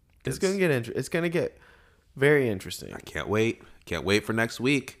 It's going to get very interesting. I can't wait. Can't wait for next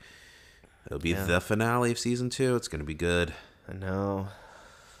week. It'll be the finale of season 2. It's going to be good. I know.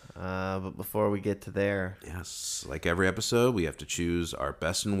 But before we get to there. Yes. Like every episode, we have to choose our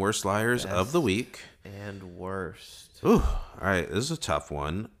best and worst liars of the week. And worst. Ooh. All right. This is a tough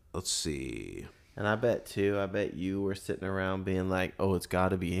one. Let's see. And I bet you were sitting around being like, oh, it's got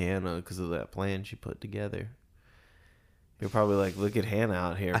to be Hannah because of that plan she put together. You're probably like, look at Hannah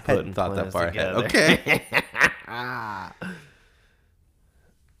out here putting plans that far together. Okay.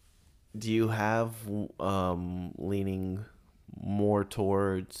 Do you have leaning more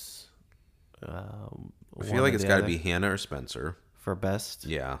towards I feel like it's got to be Hannah or Spencer. For best?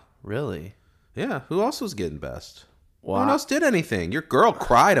 Yeah. Really? Yeah. Who else was getting best? Well, no one else did anything. Your girl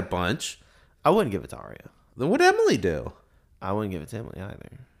cried a bunch. I wouldn't give it to Arya. Then what'd Emily do? I wouldn't give it to Emily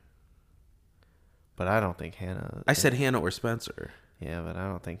either. But I don't think Hannah... I said Hannah or Spencer. Yeah, but I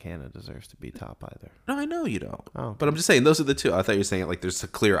don't think Hannah deserves to be top either. No, I know you don't. Oh, okay. But I'm just saying, those are the two. I thought you were saying it like there's a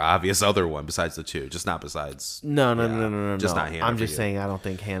clear, obvious other one besides the two. Just not besides... No. Just not Hannah. I'm just saying I don't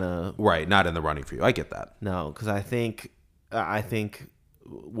think Hannah... Right, not in the running for you. I get that. No, because I think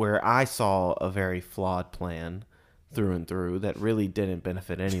where I saw a very flawed plan through and through that really didn't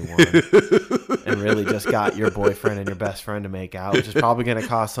benefit anyone and really just got your boyfriend and your best friend to make out, which is probably going to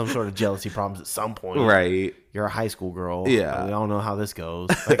cause some sort of jealousy problems at some point. Right. You're a high school girl. Yeah. We all know how this goes.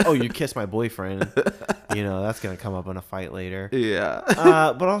 Like, oh, you kissed my boyfriend. That's going to come up in a fight later. Yeah.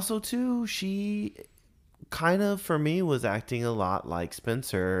 But also, too, she kind of, for me, was acting a lot like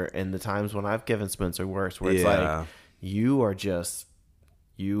Spencer in the times when I've given Spencer worse, where it's like,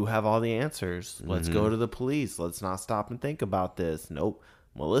 you have all the answers. Let's go to the police. Let's not stop and think about this. Nope.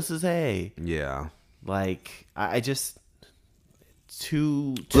 Melissa's A. Yeah. Like, I just...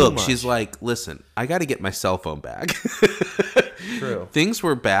 Too Look, much. She's like, listen, I got to get my cell phone back. True. Things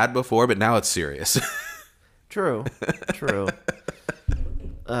were bad before, but now it's serious. True.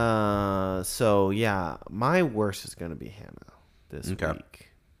 So, yeah, my worst is going to be Hannah this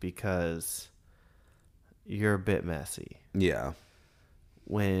week because you're a bit messy. Yeah.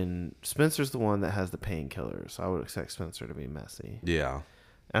 When Spencer's the one that has the painkillers, I would expect Spencer to be messy. Yeah.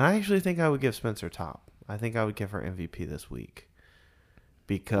 And I actually think I would give Spencer top. I think I would give her MVP this week.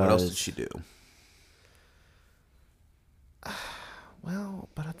 Because What else did she do? Well,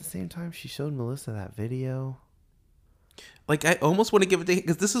 but at the same time, she showed Melissa that video. Like, I almost want to give it to,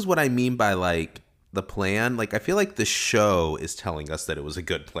 because this is what I mean by, like, the plan. Like, I feel like the show is telling us that it was a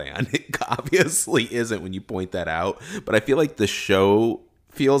good plan. It obviously isn't when you point that out, but I feel like the show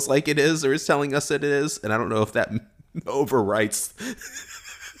feels like it is, or is telling us that it is, and I don't know if that overwrites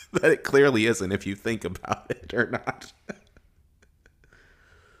that it clearly isn't if you think about it or not.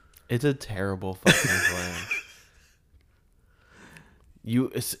 It's a terrible fucking plan.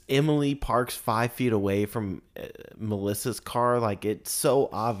 Emily parks 5 feet away from Melissa's car. Like, it's so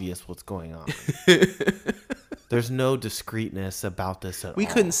obvious what's going on. There's no discreetness about this at all. We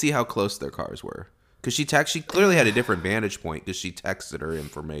couldn't see how close their cars were, because she clearly had a different vantage point, because she texted her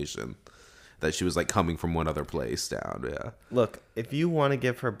information that she was like coming from one other place down. Yeah. Look, if you want to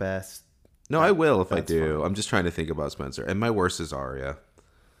give her best, No, I will if I that's do. fine. I'm just trying to think about Spencer. And my worst is Arya.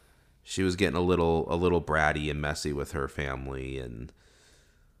 She was getting a little bratty and messy with her family, and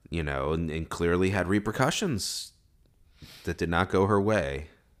and clearly had repercussions that did not go her way.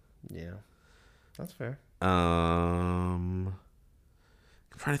 yeah, that's fair. I'm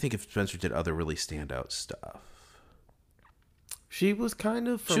trying to think if Spencer did other really standout stuff. She was kind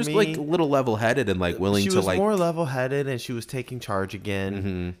of, for She was me, like a little level-headed and like willing she to was like more level-headed, and she was taking charge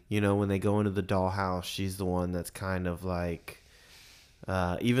again. Mhm. When they go into the dollhouse, she's the one that's kind of like,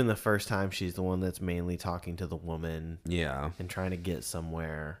 even the first time, she's the one that's mainly talking to the woman. Yeah. And trying to get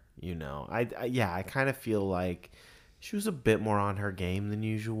somewhere. I kind of feel like she was a bit more on her game than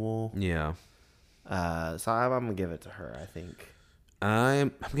usual. Yeah. So I'm gonna give it to her, I think.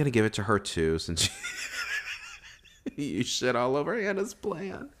 I'm gonna give it to her too, since you shit all over Hannah's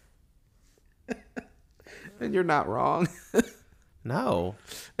plan. And you're not wrong. No.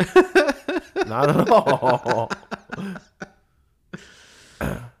 Not at all.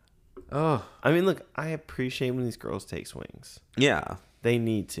 Oh. I mean, look, I appreciate when these girls take swings. Yeah. They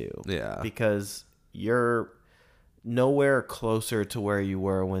need to. Yeah. Because you're nowhere closer to where you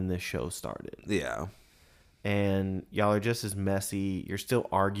were when this show started. Yeah. And y'all are just as messy. You're still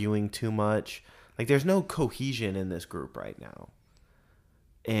arguing too much. Like, there's no cohesion in this group right now.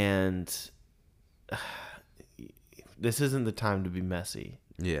 And this isn't the time to be messy.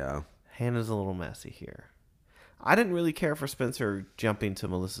 Yeah. Hannah's a little messy here. I didn't really care for Spencer jumping to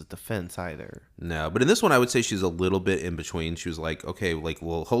Melissa's defense either. No, but in this one, I would say she's a little bit in between. She was like, okay, like,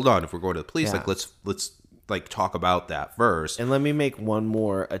 well, hold on. If we're going to the police, Yeah. like, let's like talk about that first. And let me make one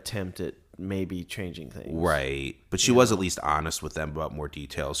more attempt at maybe changing things. Right. But she was at least honest with them about more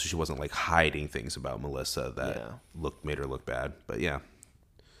details. So she wasn't like hiding things about Melissa that made her look bad. But yeah.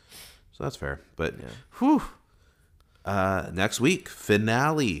 So that's fair. But whew. Next week,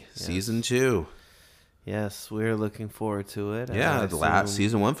 finale, season 2. Yes, we're looking forward to it. Yeah, the last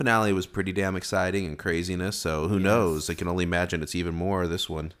season 1 finale was pretty damn exciting and craziness. So who knows? I can only imagine it's even more this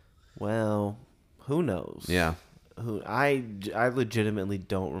one. Well, who knows? Yeah. I legitimately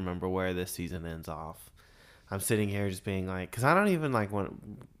don't remember where this season ends off. I'm sitting here just being like, because I don't even like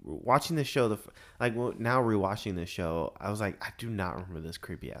when watching this show. Now rewatching this show, I was like, I do not remember this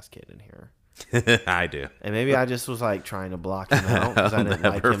creepy ass kid in here. I do. And maybe I just was like trying to block him out because I didn't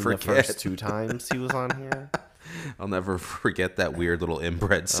like him forget. the first 2 times he was on here. I'll never forget that weird little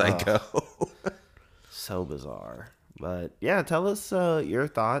inbred psycho. So bizarre. But yeah, tell us your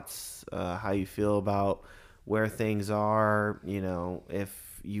thoughts, how you feel about where things are. If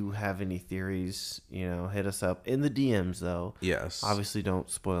you have any theories, hit us up in the DMs though. Yes. Obviously don't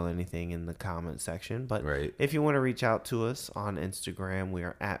spoil anything in the comment section, but Right. if you want to reach out to us on Instagram, we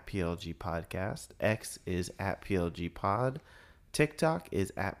are at PLG Podcast. X is at PLG Pod. TikTok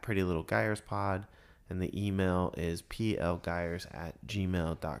is at Pretty Little Geyers Pod. And the email is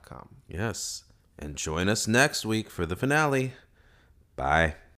plgeyers@gmail.com. Yes. And join us next week for the finale.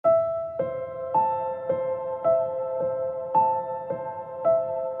 Bye.